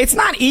it's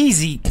not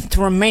easy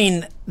to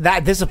remain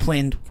that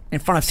disciplined in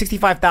front of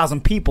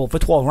 65,000 people for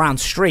 12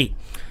 rounds straight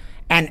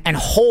and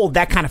hold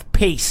that kind of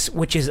pace,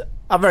 which is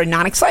a very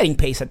non-exciting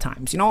pace at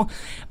times.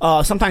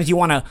 Sometimes you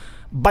want to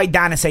bite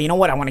down and say, you know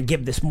what, I want to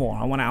give this more.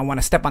 I want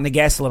to step on the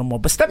gas a little more.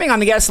 But stepping on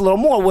the gas a little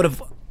more would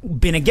have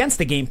been against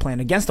the game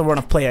plan, against the run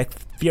of play that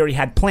Fury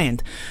had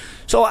planned.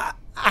 So I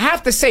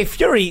have to say,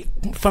 Fury,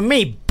 for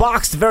me,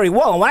 boxed very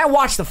well. And when I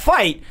watched the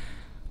fight,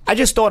 I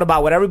just thought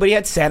about what everybody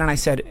had said, and I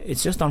said,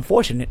 it's just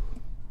unfortunate.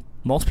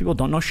 Most people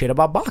don't know shit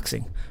about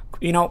boxing.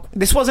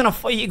 This wasn't a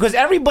fight, because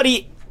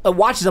everybody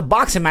watches a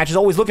boxing match is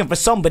always looking for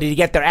somebody to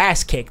get their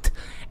ass kicked.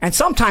 And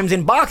sometimes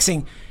in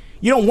boxing,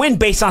 you don't win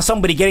based on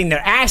somebody getting their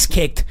ass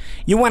kicked.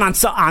 You win on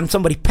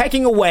somebody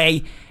pecking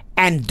away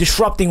and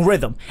disrupting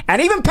rhythm. And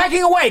even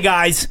pecking away,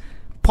 guys,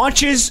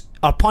 punches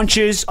are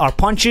punches are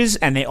punches,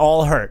 and they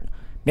all hurt.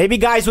 Maybe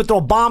guys would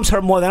throw bombs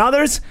hurt more than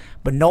others,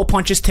 but no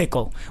punches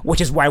tickle,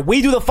 which is why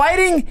we do the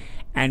fighting,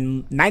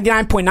 and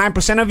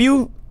 99.9% of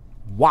you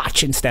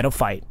watch instead of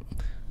fight.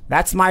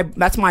 That's my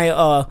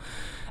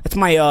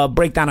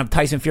breakdown of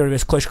Tyson Fury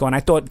versus Klitschko, and I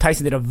thought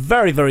Tyson did a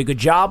very, very good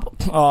job.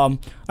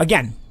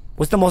 Again,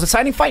 was the most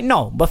exciting fight?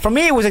 No. But for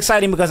me, it was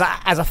exciting because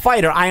as a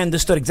fighter, I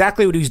understood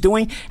exactly what he was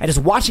doing, and just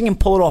watching him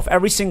pull it off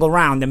every single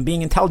round and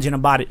being intelligent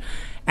about it,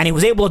 and he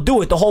was able to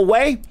do it the whole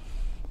way,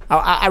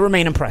 I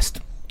remain impressed.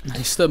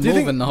 He stood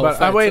moving the whole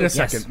fight. Wait a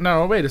second. Yes.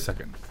 No, wait a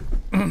second.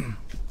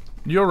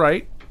 You're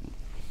right,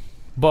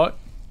 but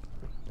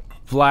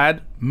Vlad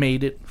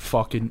made it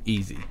fucking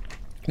easy.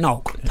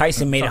 No,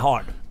 Tyson made it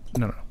hard.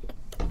 No.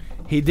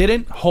 He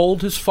didn't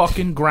hold his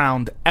fucking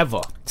ground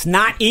ever. It's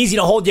not easy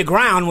to hold your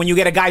ground when you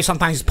get a guy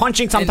sometimes he's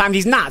punching, sometimes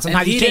he's not.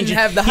 Sometimes he's changing.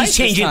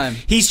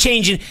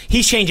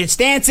 He's changing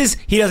stances.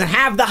 He doesn't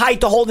have the height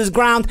to hold his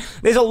ground.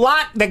 There's a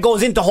lot that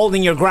goes into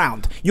holding your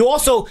ground. You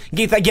also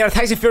get a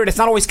Tyson Fury that's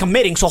not always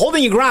committing. So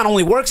holding your ground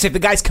only works if the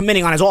guy's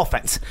committing on his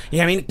offense. You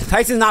know what I mean?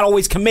 Tyson's not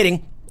always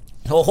committing.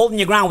 So holding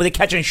your ground with a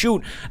catch and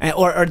shoot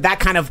or that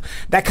kind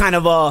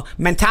of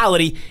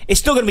mentality is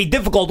still going to be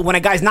difficult when a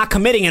guy's not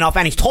committing enough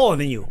and he's taller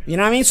than you. You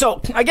know what I mean?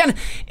 So again,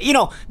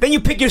 then you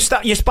pick your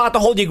spot to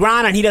hold your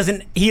ground and he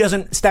doesn't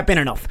step in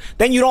enough.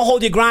 Then you don't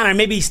hold your ground and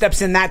maybe he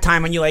steps in that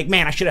time and you're like,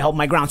 man, I should have held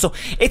my ground. So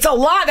it's a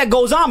lot that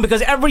goes on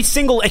because every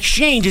single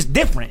exchange is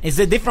different. It's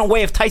a different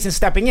way of Tyson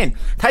stepping in.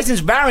 Tyson's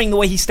varying the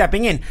way he's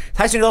stepping in.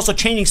 Tyson is also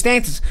changing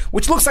stances,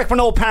 which looks like for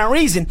no apparent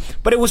reason,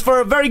 but it was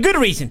for a very good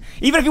reason.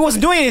 Even if he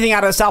wasn't doing anything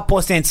out of the southpaw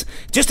stance,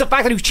 just the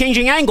fact that he was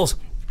changing angles.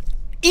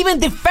 Even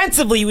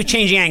defensively, he was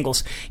changing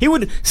angles. He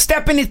would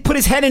step in and put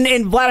his head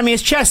in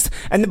Vladimir's chest,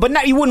 but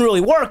he wouldn't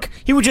really work.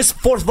 He would just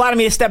force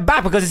Vladimir to step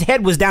back because his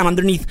head was down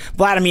underneath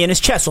Vladimir in his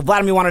chest. So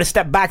Vladimir wanted to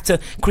step back to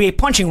create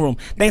punching room.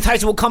 Then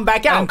Tyson would come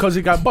back out. And because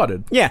he got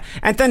butted. Yeah,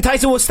 and then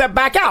Tyson would step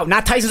back out.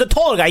 Now Tyson's a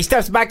taller guy. He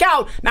steps back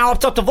out. Now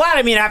it's up to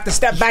Vladimir to have to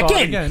step back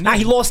in. Again, now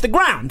he lost the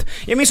ground.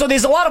 I mean, so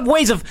there's a lot of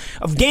ways of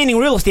gaining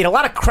real estate, a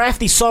lot of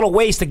crafty, subtle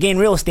ways to gain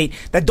real estate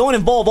that don't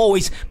involve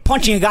always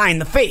punching a guy in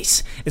the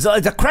face. There's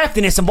a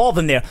craftiness involved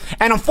in there.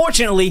 And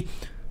unfortunately,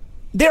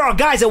 there are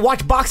guys that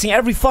watch boxing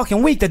every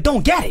fucking week that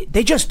don't get it.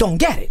 They just don't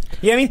get it.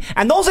 You know what I mean?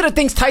 And those are the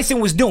things Tyson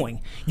was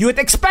doing. You would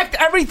expect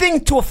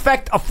everything to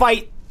affect a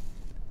fight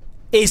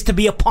is to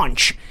be a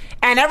punch.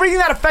 And everything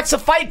that affects a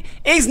fight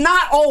is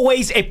not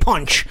always a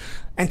punch.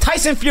 And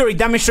Tyson Fury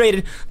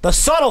demonstrated the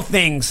subtle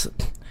things,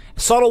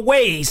 subtle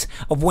ways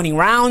of winning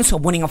rounds,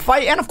 of winning a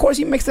fight, and of course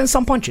he mixed in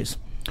some punches.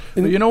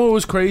 You know what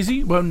was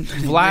crazy? When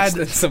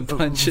Vlad... some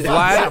punches.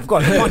 Yeah, of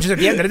course, punches at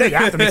the end of the day. You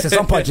have to mix in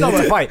some punches. It's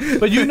a fight.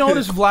 But you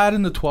noticed Vlad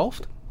in the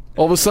 12th?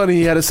 All of a sudden,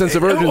 he had a sense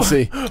of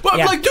urgency. But,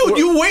 like, dude,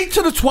 you wait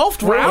to the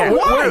 12th round?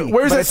 Why?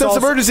 Where's that sense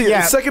of urgency?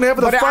 The second half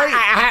of the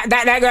fight?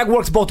 That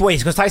works both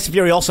ways, because Tyson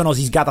Fury also knows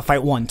he's got the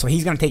fight won, so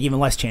he's going to take even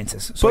less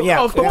chances. So,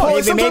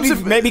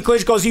 maybe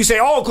Klitschko's, you say,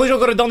 Klitschko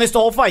could have done this the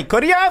whole fight.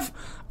 Could he have?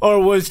 Or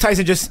was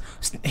Tyson just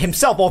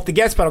himself off the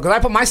gas pedal? Because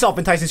I put myself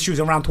in Tyson's shoes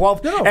in round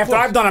 12. After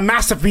I've done a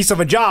masterpiece of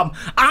a job,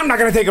 I'm not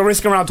going to take a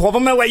risk in round 12.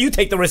 I'm going to let you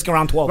take the risk in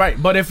round 12.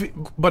 Right,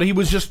 but he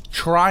was just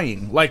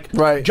trying,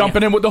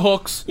 jumping in with the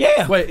hooks.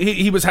 Yeah.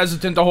 He was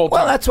hesitant the whole time.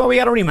 Well, that's why we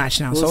got a rematch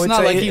now. Well, so it's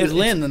not like he was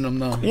landing them,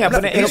 though. Yeah,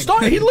 but he did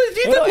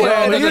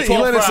well in the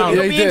 12th round.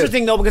 It'll be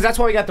interesting, though, because that's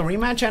why we got the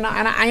rematch. And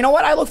I, you know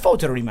what? I look forward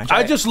to the rematch.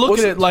 I just look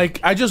at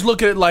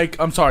it like,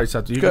 I'm sorry,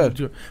 Seth.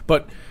 Good.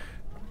 But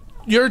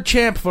you're a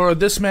champ for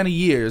this many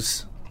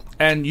years,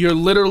 and you're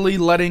literally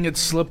letting it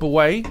slip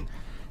away,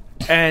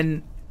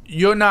 and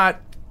you're not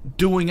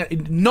doing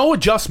no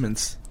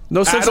adjustments.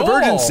 No sense of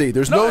urgency.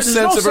 There's no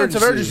sense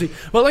of urgency.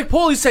 But like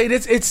Paulie said,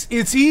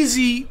 it's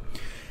easy.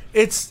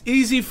 It's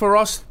easy for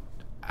us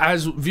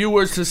as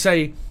viewers to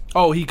say,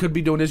 "Oh, he could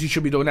be doing this. He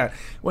should be doing that."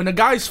 When the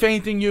guy's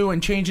feinting you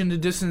and changing the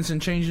distance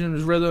and changing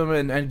his rhythm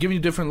and giving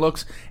you different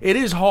looks, it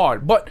is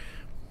hard. But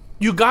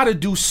you got to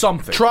do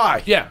something.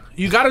 Try. Yeah,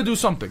 you got to do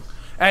something.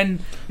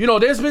 And,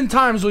 there's been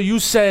times where you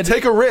said...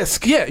 Take a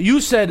risk. Yeah, you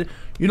said,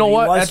 you know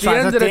what, at the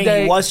end of the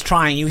day... He was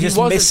trying. He was just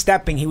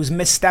misstepping. He was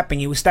misstepping.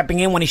 He was stepping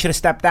in when he should have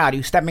stepped out. He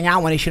was stepping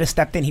out when he should have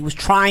stepped in. He was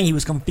trying. He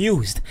was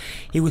confused.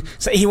 He was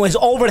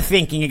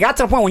overthinking. It got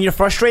to the point when you're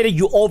frustrated,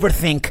 you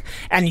overthink,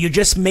 and you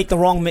just make the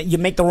wrong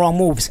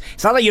moves.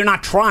 It's not that you're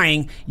not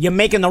trying. You're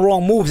making the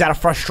wrong moves out of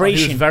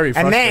frustration. He was very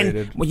frustrated. And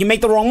then, when you make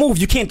the wrong move,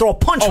 you can't throw a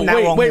punch from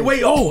that wrong move.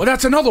 Wait. Oh,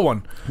 that's another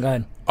one.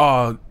 Go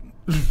ahead.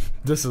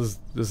 This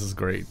is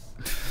great.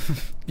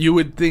 You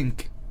would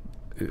think,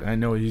 I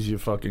know he's your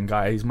fucking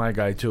guy, he's my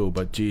guy too,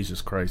 but Jesus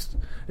Christ,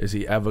 is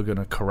he ever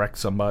gonna correct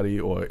somebody,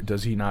 or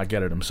does he not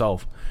get it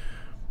himself?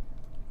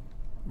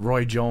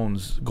 Roy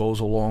Jones goes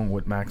along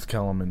with Max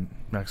Kellerman.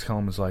 Max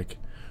Kellerman's like,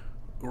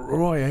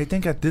 Roy, I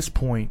think at this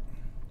point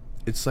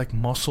it's like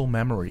muscle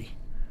memory.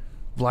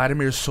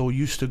 Vladimir's so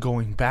used to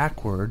going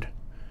backward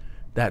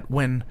that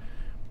when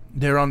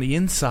they're on the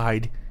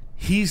inside,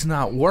 he's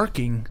not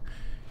working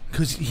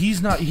because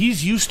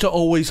he's used to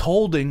always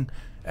holding,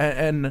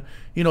 and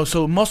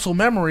so muscle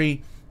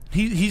memory,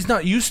 he's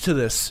not used to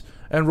this.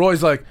 And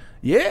Roy's like,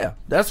 yeah,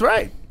 that's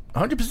right,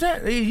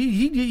 100%.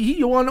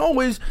 He want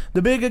always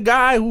the bigger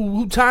guy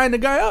who tying the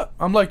guy up.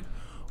 I'm like,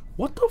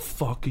 what the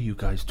fuck are you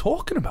guys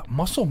talking about?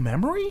 Muscle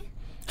memory?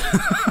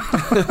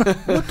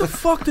 What the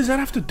fuck does that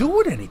have to do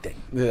with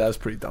anything? Yeah, that's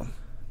pretty dumb.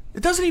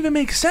 It doesn't even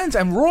make sense.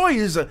 And Roy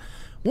is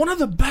one of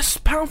the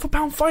best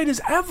pound-for-pound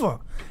fighters ever.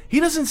 He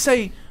doesn't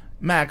say,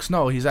 Max,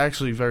 no, he's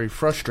actually very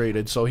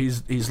frustrated, so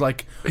he's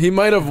like... He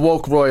might have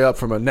woke Roy up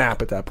from a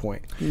nap at that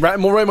point.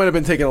 Roy might have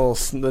been taking a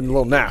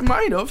little nap.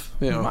 Might have.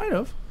 Might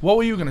have. What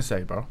were you going to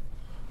say, bro?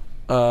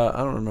 I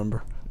don't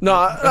remember. No,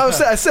 I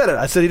said it.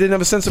 I said he didn't have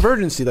a sense of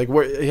urgency. Like,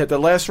 where he had the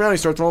last round, he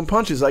started throwing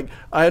punches. Like,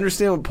 I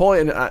understand what Paulie,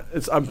 and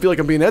I feel like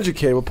I'm being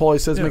educated. What Paulie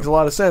says makes a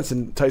lot of sense,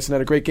 and Tyson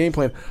had a great game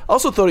plan. I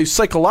also thought he was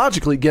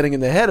psychologically getting in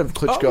the head of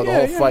Klitschko the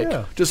whole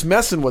fight, just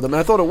messing with him. And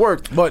I thought it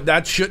worked. But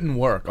that shouldn't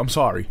work. I'm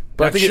sorry.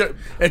 But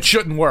it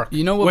shouldn't work.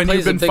 You know what when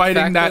plays you've been a big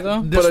fighting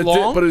factor, that this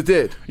long? But it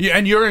did. Yeah,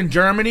 and you're in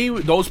Germany,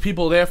 those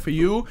people there for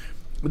you,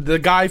 the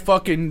guy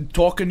fucking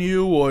talking to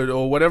you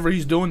or whatever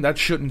he's doing, that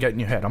shouldn't get in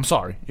your head. I'm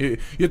sorry.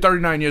 You're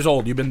 39 years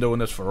old. You've been doing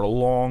this for a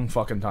long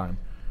fucking time.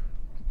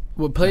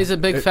 What plays a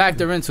big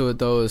factor into it,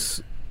 though,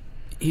 is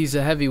he's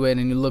a heavyweight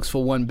and he looks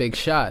for one big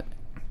shot.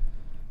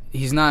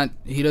 He's not...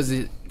 He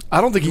doesn't...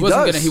 I don't think he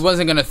does. He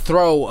wasn't going to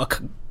throw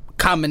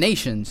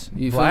combinations.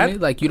 You feel me?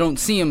 Like, you don't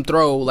see him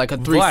throw like a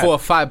 3, 4,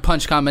 5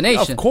 punch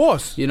combination. Of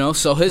course.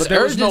 So his urgency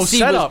was no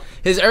setup.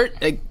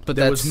 But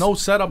there was no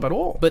setup at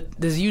all. But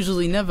there's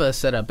usually never a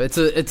setup. It's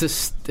a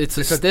stiff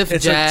jab.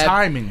 It's a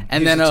timing.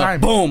 And then a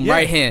boom,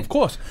 right hand. Of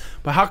course.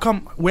 But how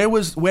come? Where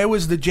was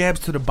the jabs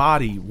to the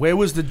body? Where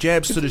was the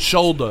jabs to the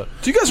shoulder?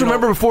 Do you guys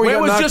remember before he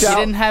got knocked out?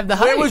 He didn't have the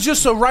height. Where was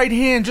just a right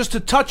hand just to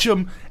touch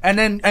him and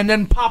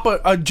then pop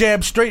a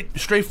jab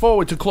straight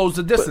forward to close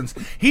the distance.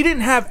 He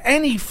didn't have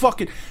any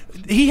fucking.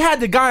 He had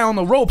the guy on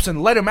the ropes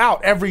and let him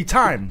out every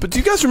time. But do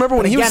you guys remember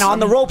when he was on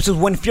the ropes? Was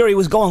when Fury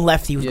was going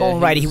left, he was going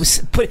right. He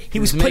was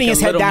putting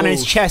his head down in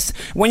his chest.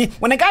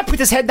 When a guy puts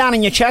his head down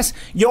in your chest,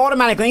 your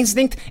automatic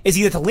instinct is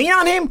either to lean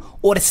on him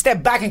or to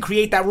step back and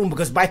create that room.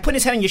 Because by putting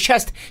his head in your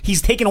chest,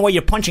 he's taking away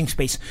your punching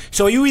space.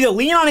 So you either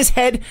lean on his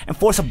head and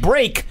force a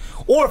break,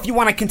 or if you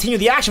want to continue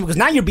the action, because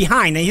now you're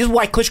behind. And this is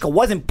why Klitschko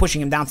wasn't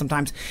pushing him down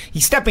sometimes.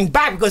 He's stepping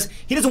back because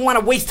he doesn't want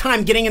to waste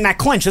time getting in that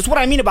clinch. That's what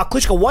I mean about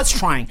Klitschko was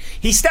trying.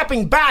 He's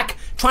stepping back,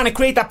 trying to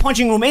create that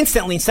punching room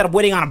instantly instead of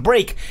waiting on a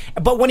break.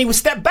 But when he would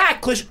step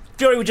back,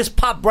 Fury would just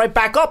pop right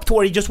back up to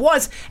where he just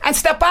was and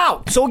step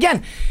out. So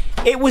again,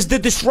 it was the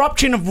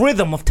disruption of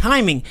rhythm, of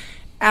timing.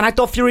 And I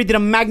thought Fury did a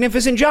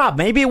magnificent job.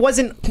 Maybe it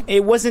wasn't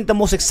the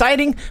most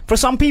exciting for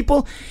some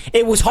people.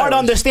 It was hard to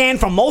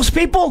understand for most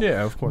people.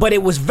 Yeah, of course. But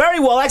it was very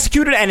well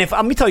executed. And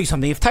let me tell you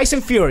something. If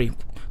Tyson Fury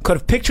could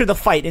have pictured the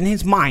fight in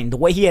his mind, the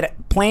way he had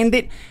planned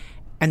it,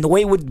 and the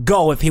way it would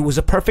go if he was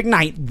a perfect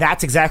night,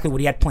 that's exactly what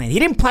he had planned. He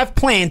didn't have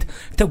planned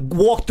to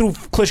walk through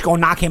Klitschko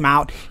and knock him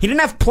out. He didn't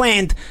have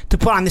planned to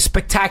put on this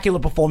spectacular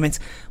performance.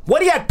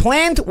 What he had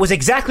planned was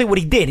exactly what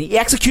he did. He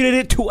executed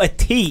it to a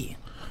T.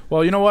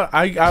 Well, you know what?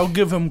 I'll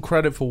give him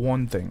credit for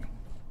one thing.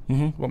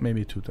 Mm-hmm. Well,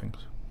 maybe two things.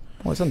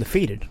 Well, it's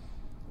undefeated.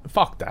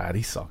 Fuck that.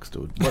 He sucks,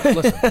 dude. But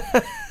listen,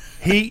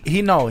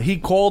 he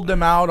called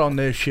them out on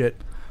their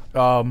shit.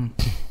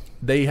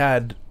 They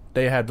had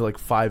like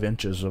 5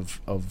 inches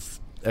of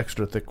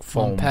extra thick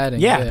foam padding.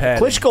 Yeah,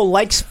 padding. Klitschko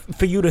likes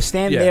for you to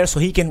stand there so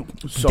he can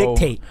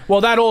dictate. Well,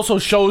 that also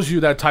shows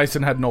you that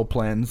Tyson had no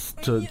plans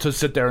to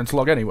sit there and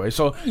slug anyway.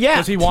 So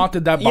because he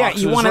wanted that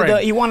boxer's ring.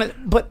 He wanted,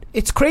 but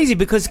it's crazy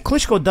because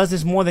Klitschko does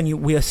this more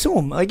than we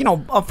assume. Like,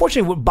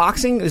 unfortunately, with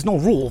boxing, there's no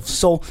rules,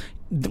 so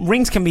the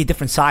rings can be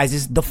different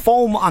sizes. The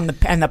foam and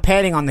the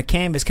padding on the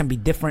canvas can be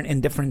different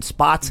in different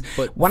spots.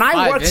 But when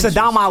I worked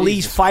Saddam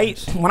Ali's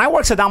fight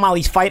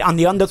on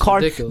the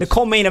undercard, the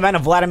co-main event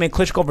of Vladimir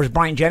Klitschko versus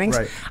Brian Jennings,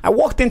 I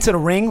walked into the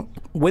ring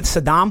with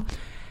Saddam.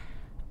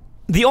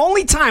 The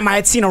only time I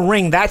had seen a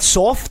ring that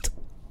soft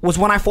was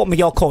when I fought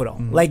Miguel Cotto.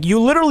 Mm-hmm. Like, you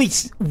literally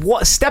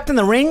stepped in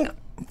the ring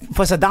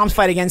for Saddam's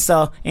fight against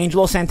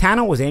Angelo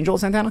Santana. Was it Angelo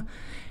Santana?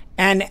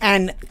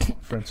 And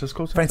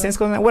Francisco,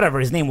 whatever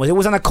his name was. It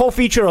was on a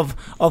co-feature of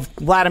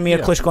Vladimir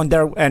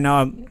Klitschko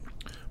and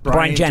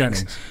Brian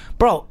Jennings.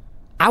 Bro,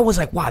 I was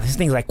like, wow, this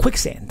thing's like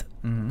quicksand.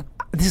 Mm-hmm.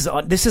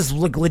 This is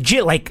like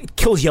legit, like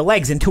kills your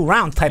legs in 2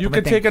 rounds type of thing.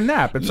 You could take a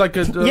nap. It's like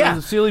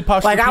a Sealy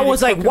Posture. Like, I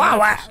was like,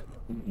 wow,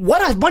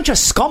 what a bunch of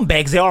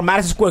scumbags they are at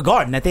Madison Square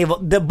Garden.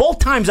 That both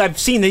times I've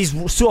seen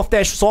these soft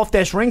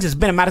ash rings has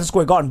been at Madison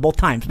Square Garden both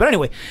times. But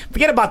anyway,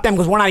 forget about them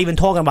because we're not even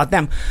talking about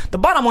them. The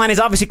bottom line is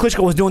obviously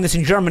Klitschko was doing this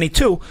in Germany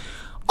too.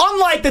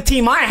 Unlike the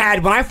team I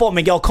had when I fought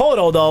Miguel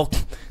Cotto, though,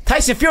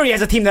 Tyson Fury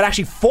has a team that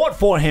actually fought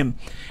for him.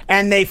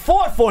 And they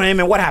fought for him,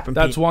 and what happened,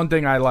 That's Pete? one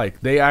thing I like.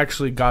 They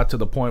actually got to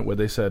the point where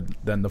they said,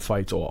 then the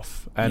fight's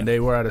off. And they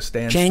were at a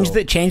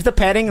standstill. Change the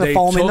padding, the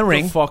foam in the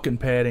ring. They took the fucking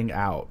padding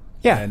out.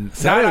 Yeah. And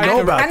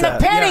the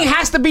padding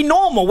has to be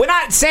normal. We're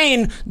not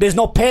saying there's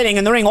no padding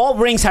in the ring. All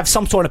rings have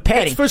some sort of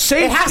padding. It's for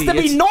safety. It has to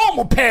be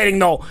normal padding,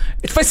 though.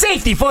 It's for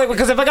safety.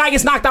 Because if a guy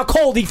gets knocked out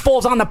cold, he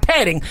falls on the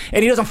padding,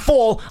 and he doesn't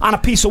fall on a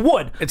piece of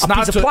wood, piece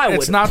of plywood.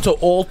 It's not to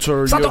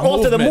alter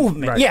the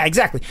movement. Right. Yeah,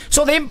 exactly.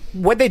 So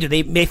what they do,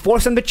 they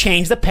force them to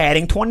change the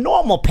padding to a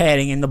normal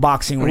padding in the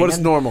boxing ring. What is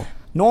normal?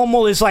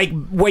 Normal is like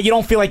where you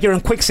don't feel like you're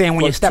in quicksand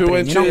when you're stepping 2 in.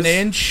 inches? You know? An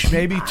inch,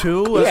 maybe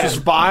 2. Yeah. This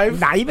is 5.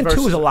 Nah, even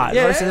 2 is a lot.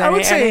 Yeah, versus I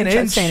would say an inch.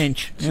 I'd say an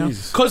inch.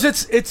 Because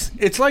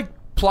it's like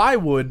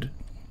plywood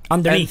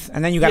underneath,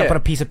 and then you got to put a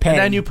piece of padding.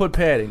 And then you put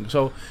padding.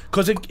 So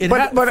because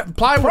but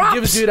plywood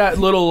gives you that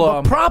little.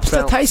 But props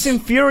to Tyson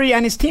Fury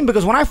and his team,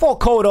 because when I fought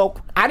Cotto,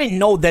 I didn't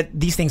know that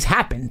these things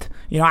happened.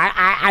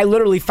 I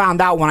literally found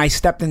out when I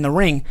stepped in the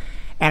ring.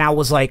 And I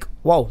was like,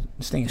 whoa,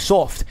 this thing is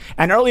soft.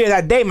 And earlier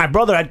that day, my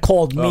brother had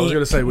called me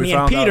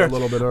and Peter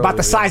about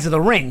the size of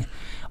the ring.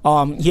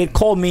 He had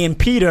called me and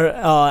Peter,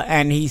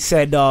 and he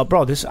said,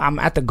 bro, I'm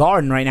at the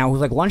Garden right now. It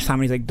was like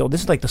lunchtime. And he's like,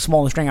 this is like the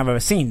smallest ring I've ever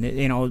seen.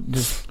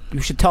 You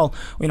should tell,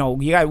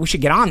 we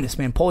should get on this,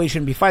 man. Paulie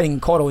shouldn't be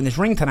fighting Cotto in this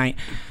ring tonight.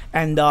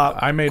 And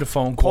I made a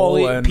phone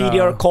call. And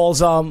Peter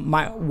calls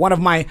one of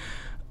my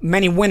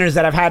many winners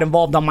that I've had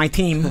involved on my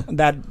team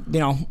that,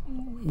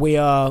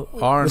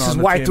 this is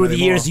why through the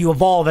years you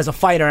evolve as a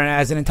fighter and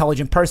as an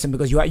intelligent person,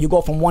 because you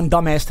go from one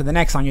dumbass to the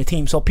next on your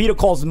team. So Peter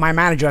calls my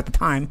manager at the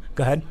time.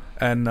 Go ahead.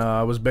 And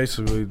I was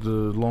basically, the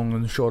long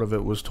and short of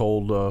it was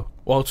told,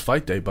 well, it's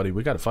fight day, buddy.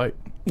 We got to fight.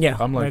 Yeah.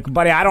 I'm like,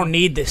 buddy, I don't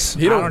need this.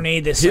 I don't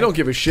need this. He don't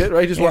give a shit,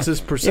 right? He just wants his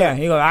percent.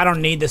 Yeah. He goes, I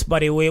don't need this,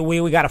 buddy.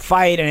 We got to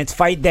fight, and it's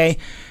fight day.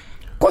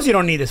 Of course you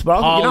don't need this, bro.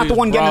 You're not the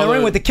one getting in the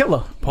ring with the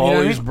killer.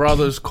 Paulie's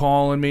brother's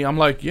calling me. I'm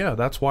like, yeah,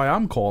 that's why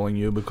I'm calling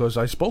you, because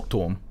I spoke to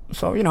him.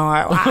 So,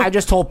 I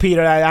just told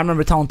Peter, I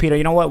remember telling Peter,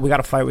 you know what, we got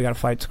to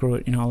fight, screw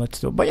it, let's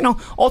do it. But,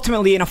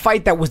 ultimately in a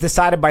fight that was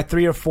decided by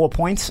 3 or 4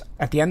 points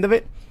at the end of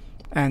it,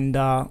 and,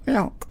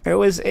 it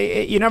was,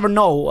 you never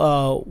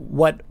know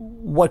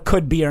what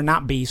could be or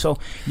not be. So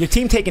your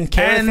team taking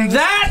care of things. And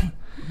that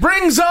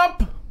brings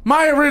up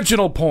my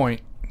original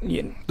point.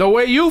 The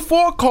way you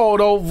fought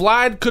Cotto,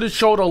 Vlad could have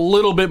showed a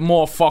little bit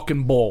more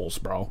fucking balls,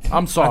 bro.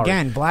 I'm sorry.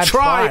 Again, Vlad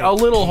Try tried. a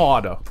little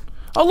harder.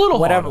 A little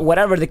harder.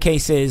 Whatever the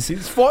case is.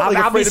 He's fought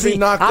like afraid to be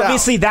knocked out.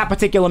 Obviously, that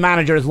particular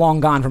manager is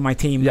long gone from my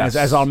team, Yes.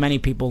 as are many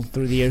people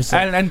through the years.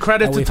 And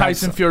credit to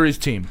Tyson Fury's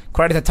team.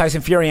 Credit to Tyson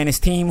Fury and his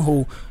team,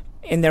 who,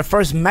 in their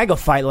first mega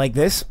fight like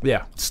this,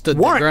 stood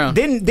their ground.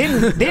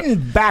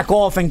 Didn't back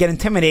off and get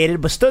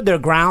intimidated, but stood their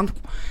ground.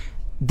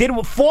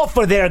 Fought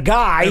for their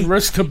guy, and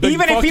risked a big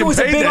even if he was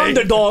a big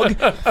underdog.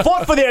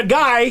 Fought for their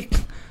guy,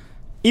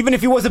 even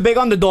if he was a big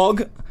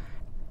underdog,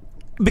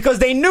 because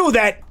they knew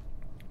that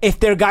if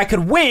their guy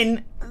could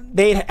win,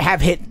 they'd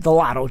have hit the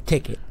lotto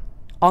ticket.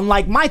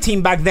 Unlike my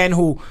team back then,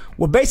 who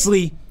were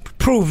basically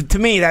proved to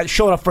me that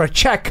showed up for a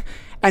check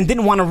and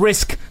didn't want to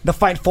risk the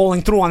fight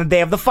falling through on the day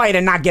of the fight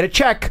and not get a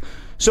check.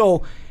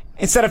 So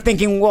instead of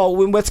thinking, well,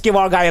 let's give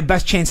our guy a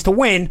best chance to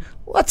win,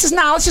 let's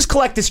just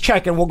collect this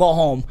check and we'll go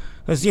home.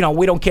 Because,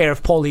 we don't care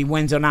if Paulie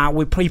wins or not.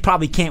 He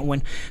probably can't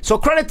win. So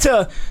credit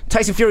to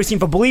Tyson Fury's team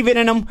for believing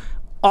in him,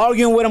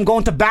 arguing with him,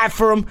 going to bat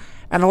for him,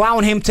 and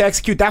allowing him to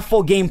execute that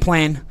full game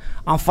plan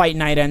on fight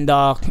night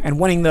and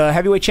winning the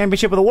heavyweight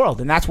championship of the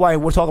world. And that's why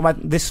we're talking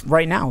about this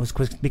right now, is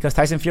because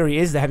Tyson Fury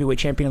is the heavyweight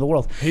champion of the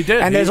world. He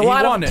did. And there's he a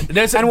lot won of it.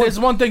 There's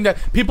one thing that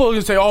people are going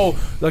to say,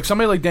 like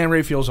somebody like Dan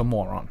Rayfield's a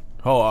moron.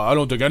 I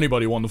don't think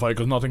anybody won the fight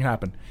because nothing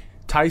happened.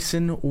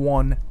 Tyson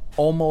won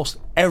almost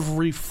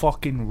every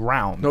fucking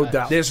round. No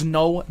doubt. There's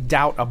no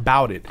doubt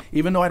about it.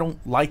 Even though I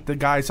don't like the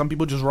guy, some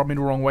people just rub me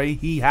the wrong way.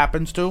 He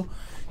happens to.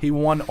 He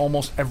won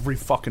almost every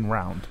fucking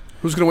round.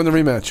 Who's going to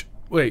win the rematch?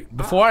 Wait,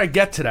 before I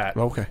get to that.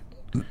 Okay.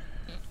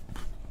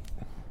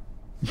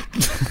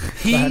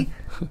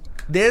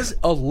 There's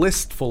a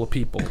list full of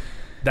people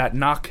that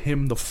knock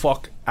him the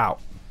fuck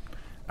out.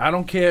 I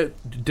don't care,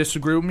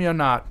 disagree with me or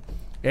not.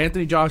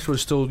 Anthony Joshua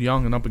is still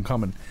young and up and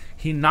coming.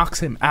 He knocks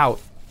him out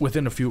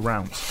within a few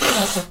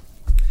rounds.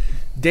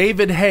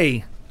 David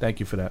Haye, thank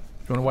you for that.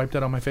 You want to wipe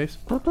that on my face?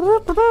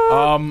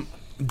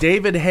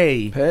 David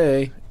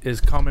Haye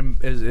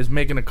is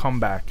making a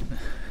comeback.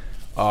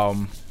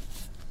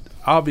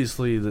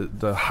 Obviously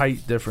the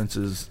height difference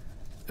is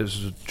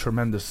a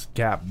tremendous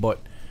gap, but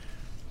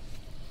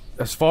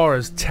as far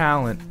as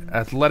talent,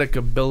 athletic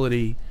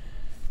ability,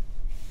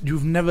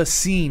 you've never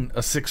seen a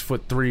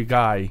 6'3"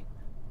 guy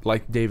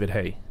like David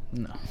Haye.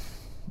 No.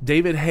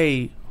 David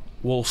Haye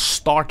will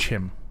starch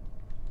him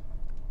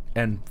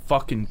and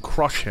fucking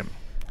crush him.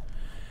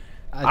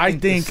 I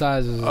think the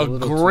size is a little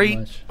too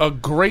much. A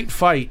great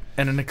fight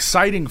and an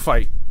exciting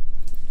fight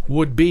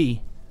would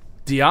be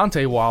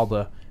Deontay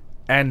Wilder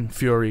and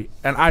Fury,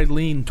 and I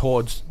lean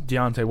towards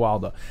Deontay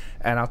Wilder,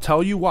 and I'll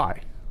tell you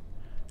why.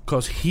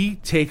 Because he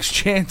takes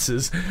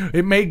chances.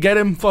 It may get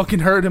him fucking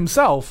hurt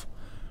himself,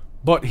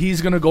 but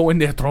he's gonna go in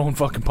there throwing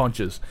fucking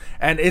punches,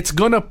 and it's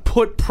gonna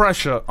put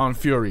pressure on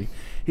Fury.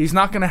 He's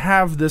not gonna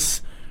have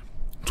this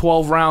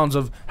 12 rounds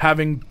of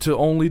having to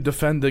only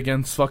defend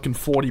against fucking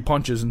 40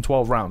 punches in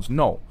 12 rounds.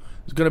 No.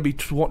 It's going to be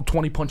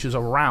 20 punches a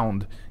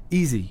round.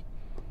 Easy.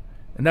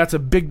 And that's a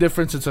big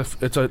difference.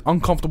 It's an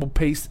uncomfortable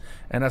pace,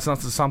 and that's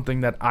not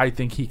something that I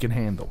think he can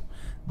handle.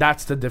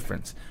 That's the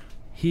difference.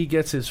 He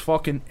gets his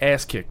fucking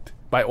ass kicked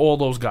by all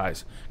those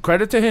guys.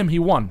 Credit to him, he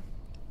won.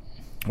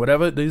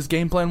 Whatever his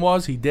game plan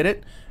was, he did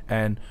it.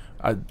 And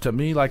to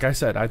me, like I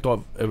said, I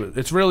thought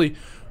it's really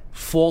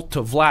fault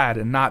to Vlad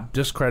and not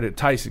discredit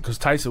Tyson, because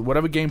Tyson,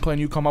 whatever game plan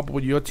you come up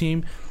with your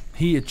team,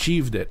 he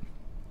achieved it.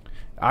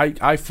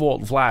 I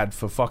fault Vlad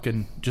for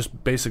fucking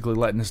just basically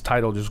letting his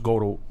title just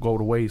go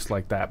to waste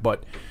like that.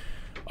 But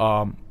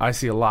I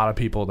see a lot of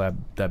people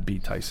that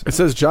beat Tyson. It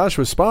says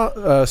Joshua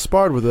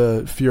sparred with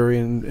a Fury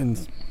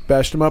and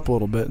bashed him up a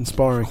little bit in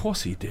sparring. Of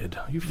course he did.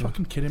 Are you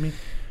fucking kidding me?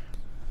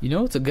 You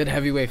know it's a good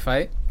heavyweight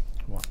fight?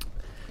 What?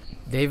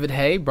 David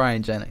Haye,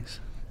 Brian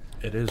Jennings.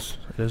 It is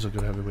a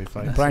good heavyweight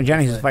fight. Brian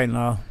Jennings is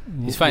fighting.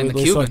 He's fighting the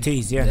Luis Cuban.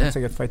 Ortiz. Yeah, that's a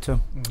good fight too.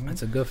 Mm-hmm.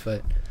 That's a good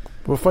fight.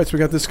 What fights we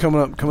got this coming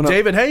up?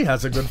 David Haye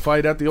has a good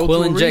fight at the O2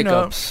 Quillen Arena.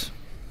 Jacobs.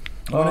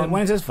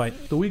 When is his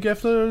fight? The week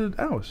after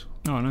ours.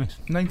 Oh, nice.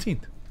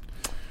 19th.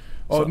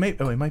 Oh, it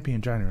might be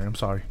in January. I'm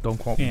sorry. Don't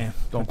quote me. Yeah,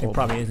 Don't quote it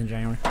probably me. is in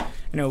January.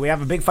 Anyway, we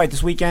have a big fight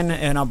this weekend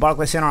in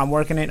Barclays Center. I'm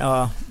working it.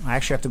 I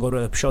actually have to go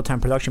to a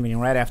Showtime production meeting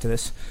right after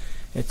this.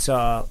 It's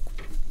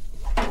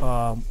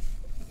Quillen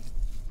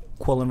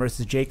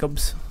versus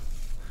Jacobs.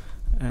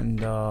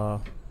 And,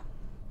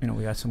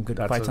 we got some good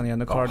fights on the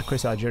undercard.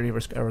 Chris Algieri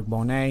versus Eric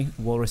Bonet.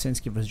 Will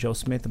Rasinski versus Joe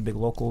Smith, a big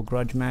local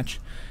grudge match.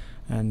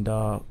 And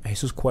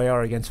Jesus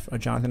Cuellar against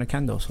Jonathan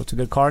Akendo. So it's a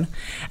good card.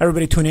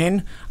 Everybody tune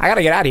in. I got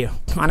to get out of here.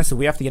 Honestly,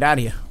 we have to get out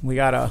of here. I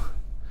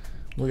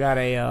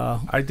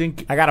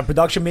got a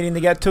production meeting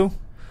to get to.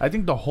 I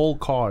think the whole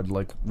card,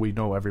 like, we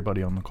know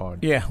everybody on the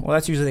card. Yeah, well,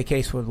 that's usually the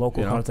case with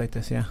local cards like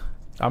this, yeah.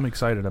 I'm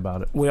excited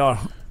about it. We are.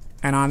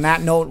 And on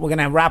that note, we're going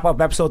to wrap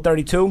up episode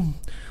 32.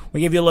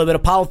 We give you a little bit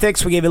of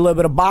politics. We give you a little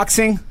bit of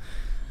boxing.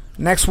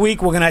 Next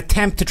week, we're going to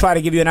attempt to try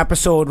to give you an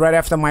episode right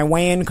after my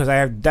weigh-in, because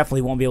I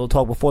definitely won't be able to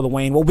talk before the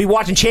weigh-in. We'll be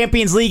watching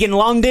Champions League in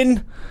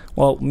London.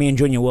 Well, me and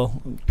Junior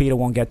will. Peter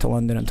won't get to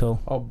London until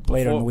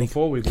later in the week.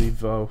 Before we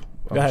leave, I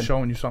was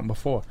showing you something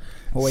before.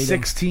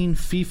 16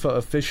 FIFA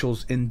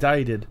officials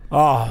indicted.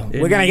 Oh,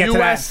 we're going to get to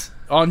that.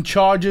 On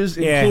charges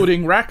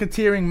including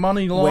racketeering,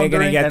 money laundering, we're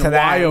gonna get and to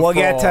that. wire We'll fraud.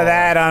 get to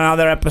that on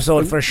another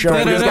episode for sure.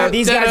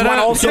 These guys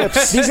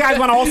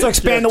want to also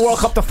expand the World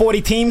Cup to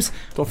 40 teams.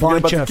 Don't forget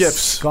about the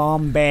gifts.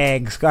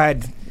 Scumbags. Go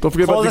ahead. Don't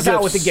forget about the gifts. Close us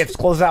out with the gifts.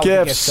 Close us out with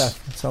the gifts,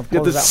 Seth. So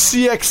get the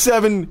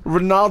CX7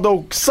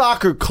 Ronaldo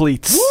soccer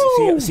cleats.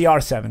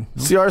 CR7.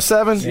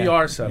 CR7?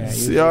 CR7.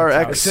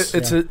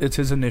 CRX. It's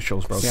his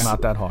initials, bro. It's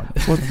not that hard.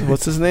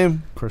 What's his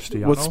name?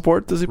 Cristiano. What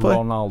sport does he play?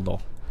 Ronaldo.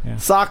 Yeah.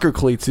 Soccer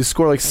cleats. You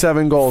score like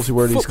 7 goals. You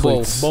wear these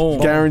cleats.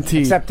 Boom.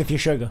 Guaranteed. Except if you're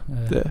sugar.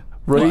 Yeah.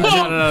 No.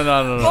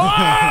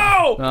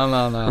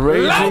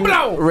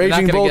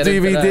 Raging Bull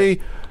DVD.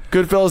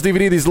 Goodfellas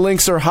DVD. These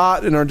links are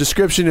hot in our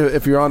description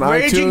if you're on iTunes.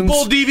 Raging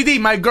Bull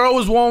DVD. My girl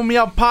was warming me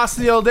up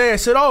pasta the other day. I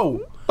said,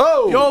 you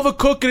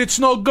overcook it. It's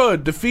no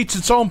good. Defeats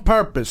its own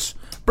purpose.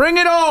 Bring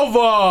it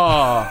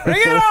over.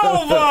 Bring it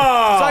over.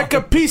 It's like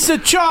a piece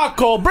of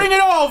charcoal. Bring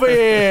it over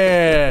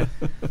here.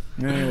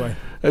 Anyway.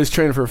 He was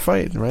training for a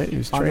fight, right? He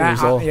was training. He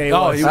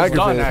was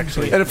done,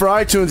 actually. And for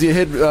iTunes, you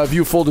hit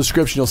view full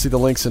description. You'll see the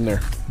links in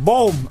there.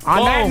 Boom.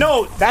 On that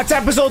note, that's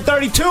episode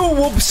 32.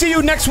 We'll see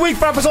you next week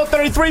for episode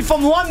 33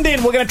 from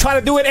London. We're going to try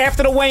to do it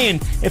after the weigh-in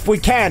if we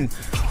can.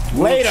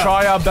 We'll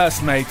try our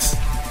best, mates.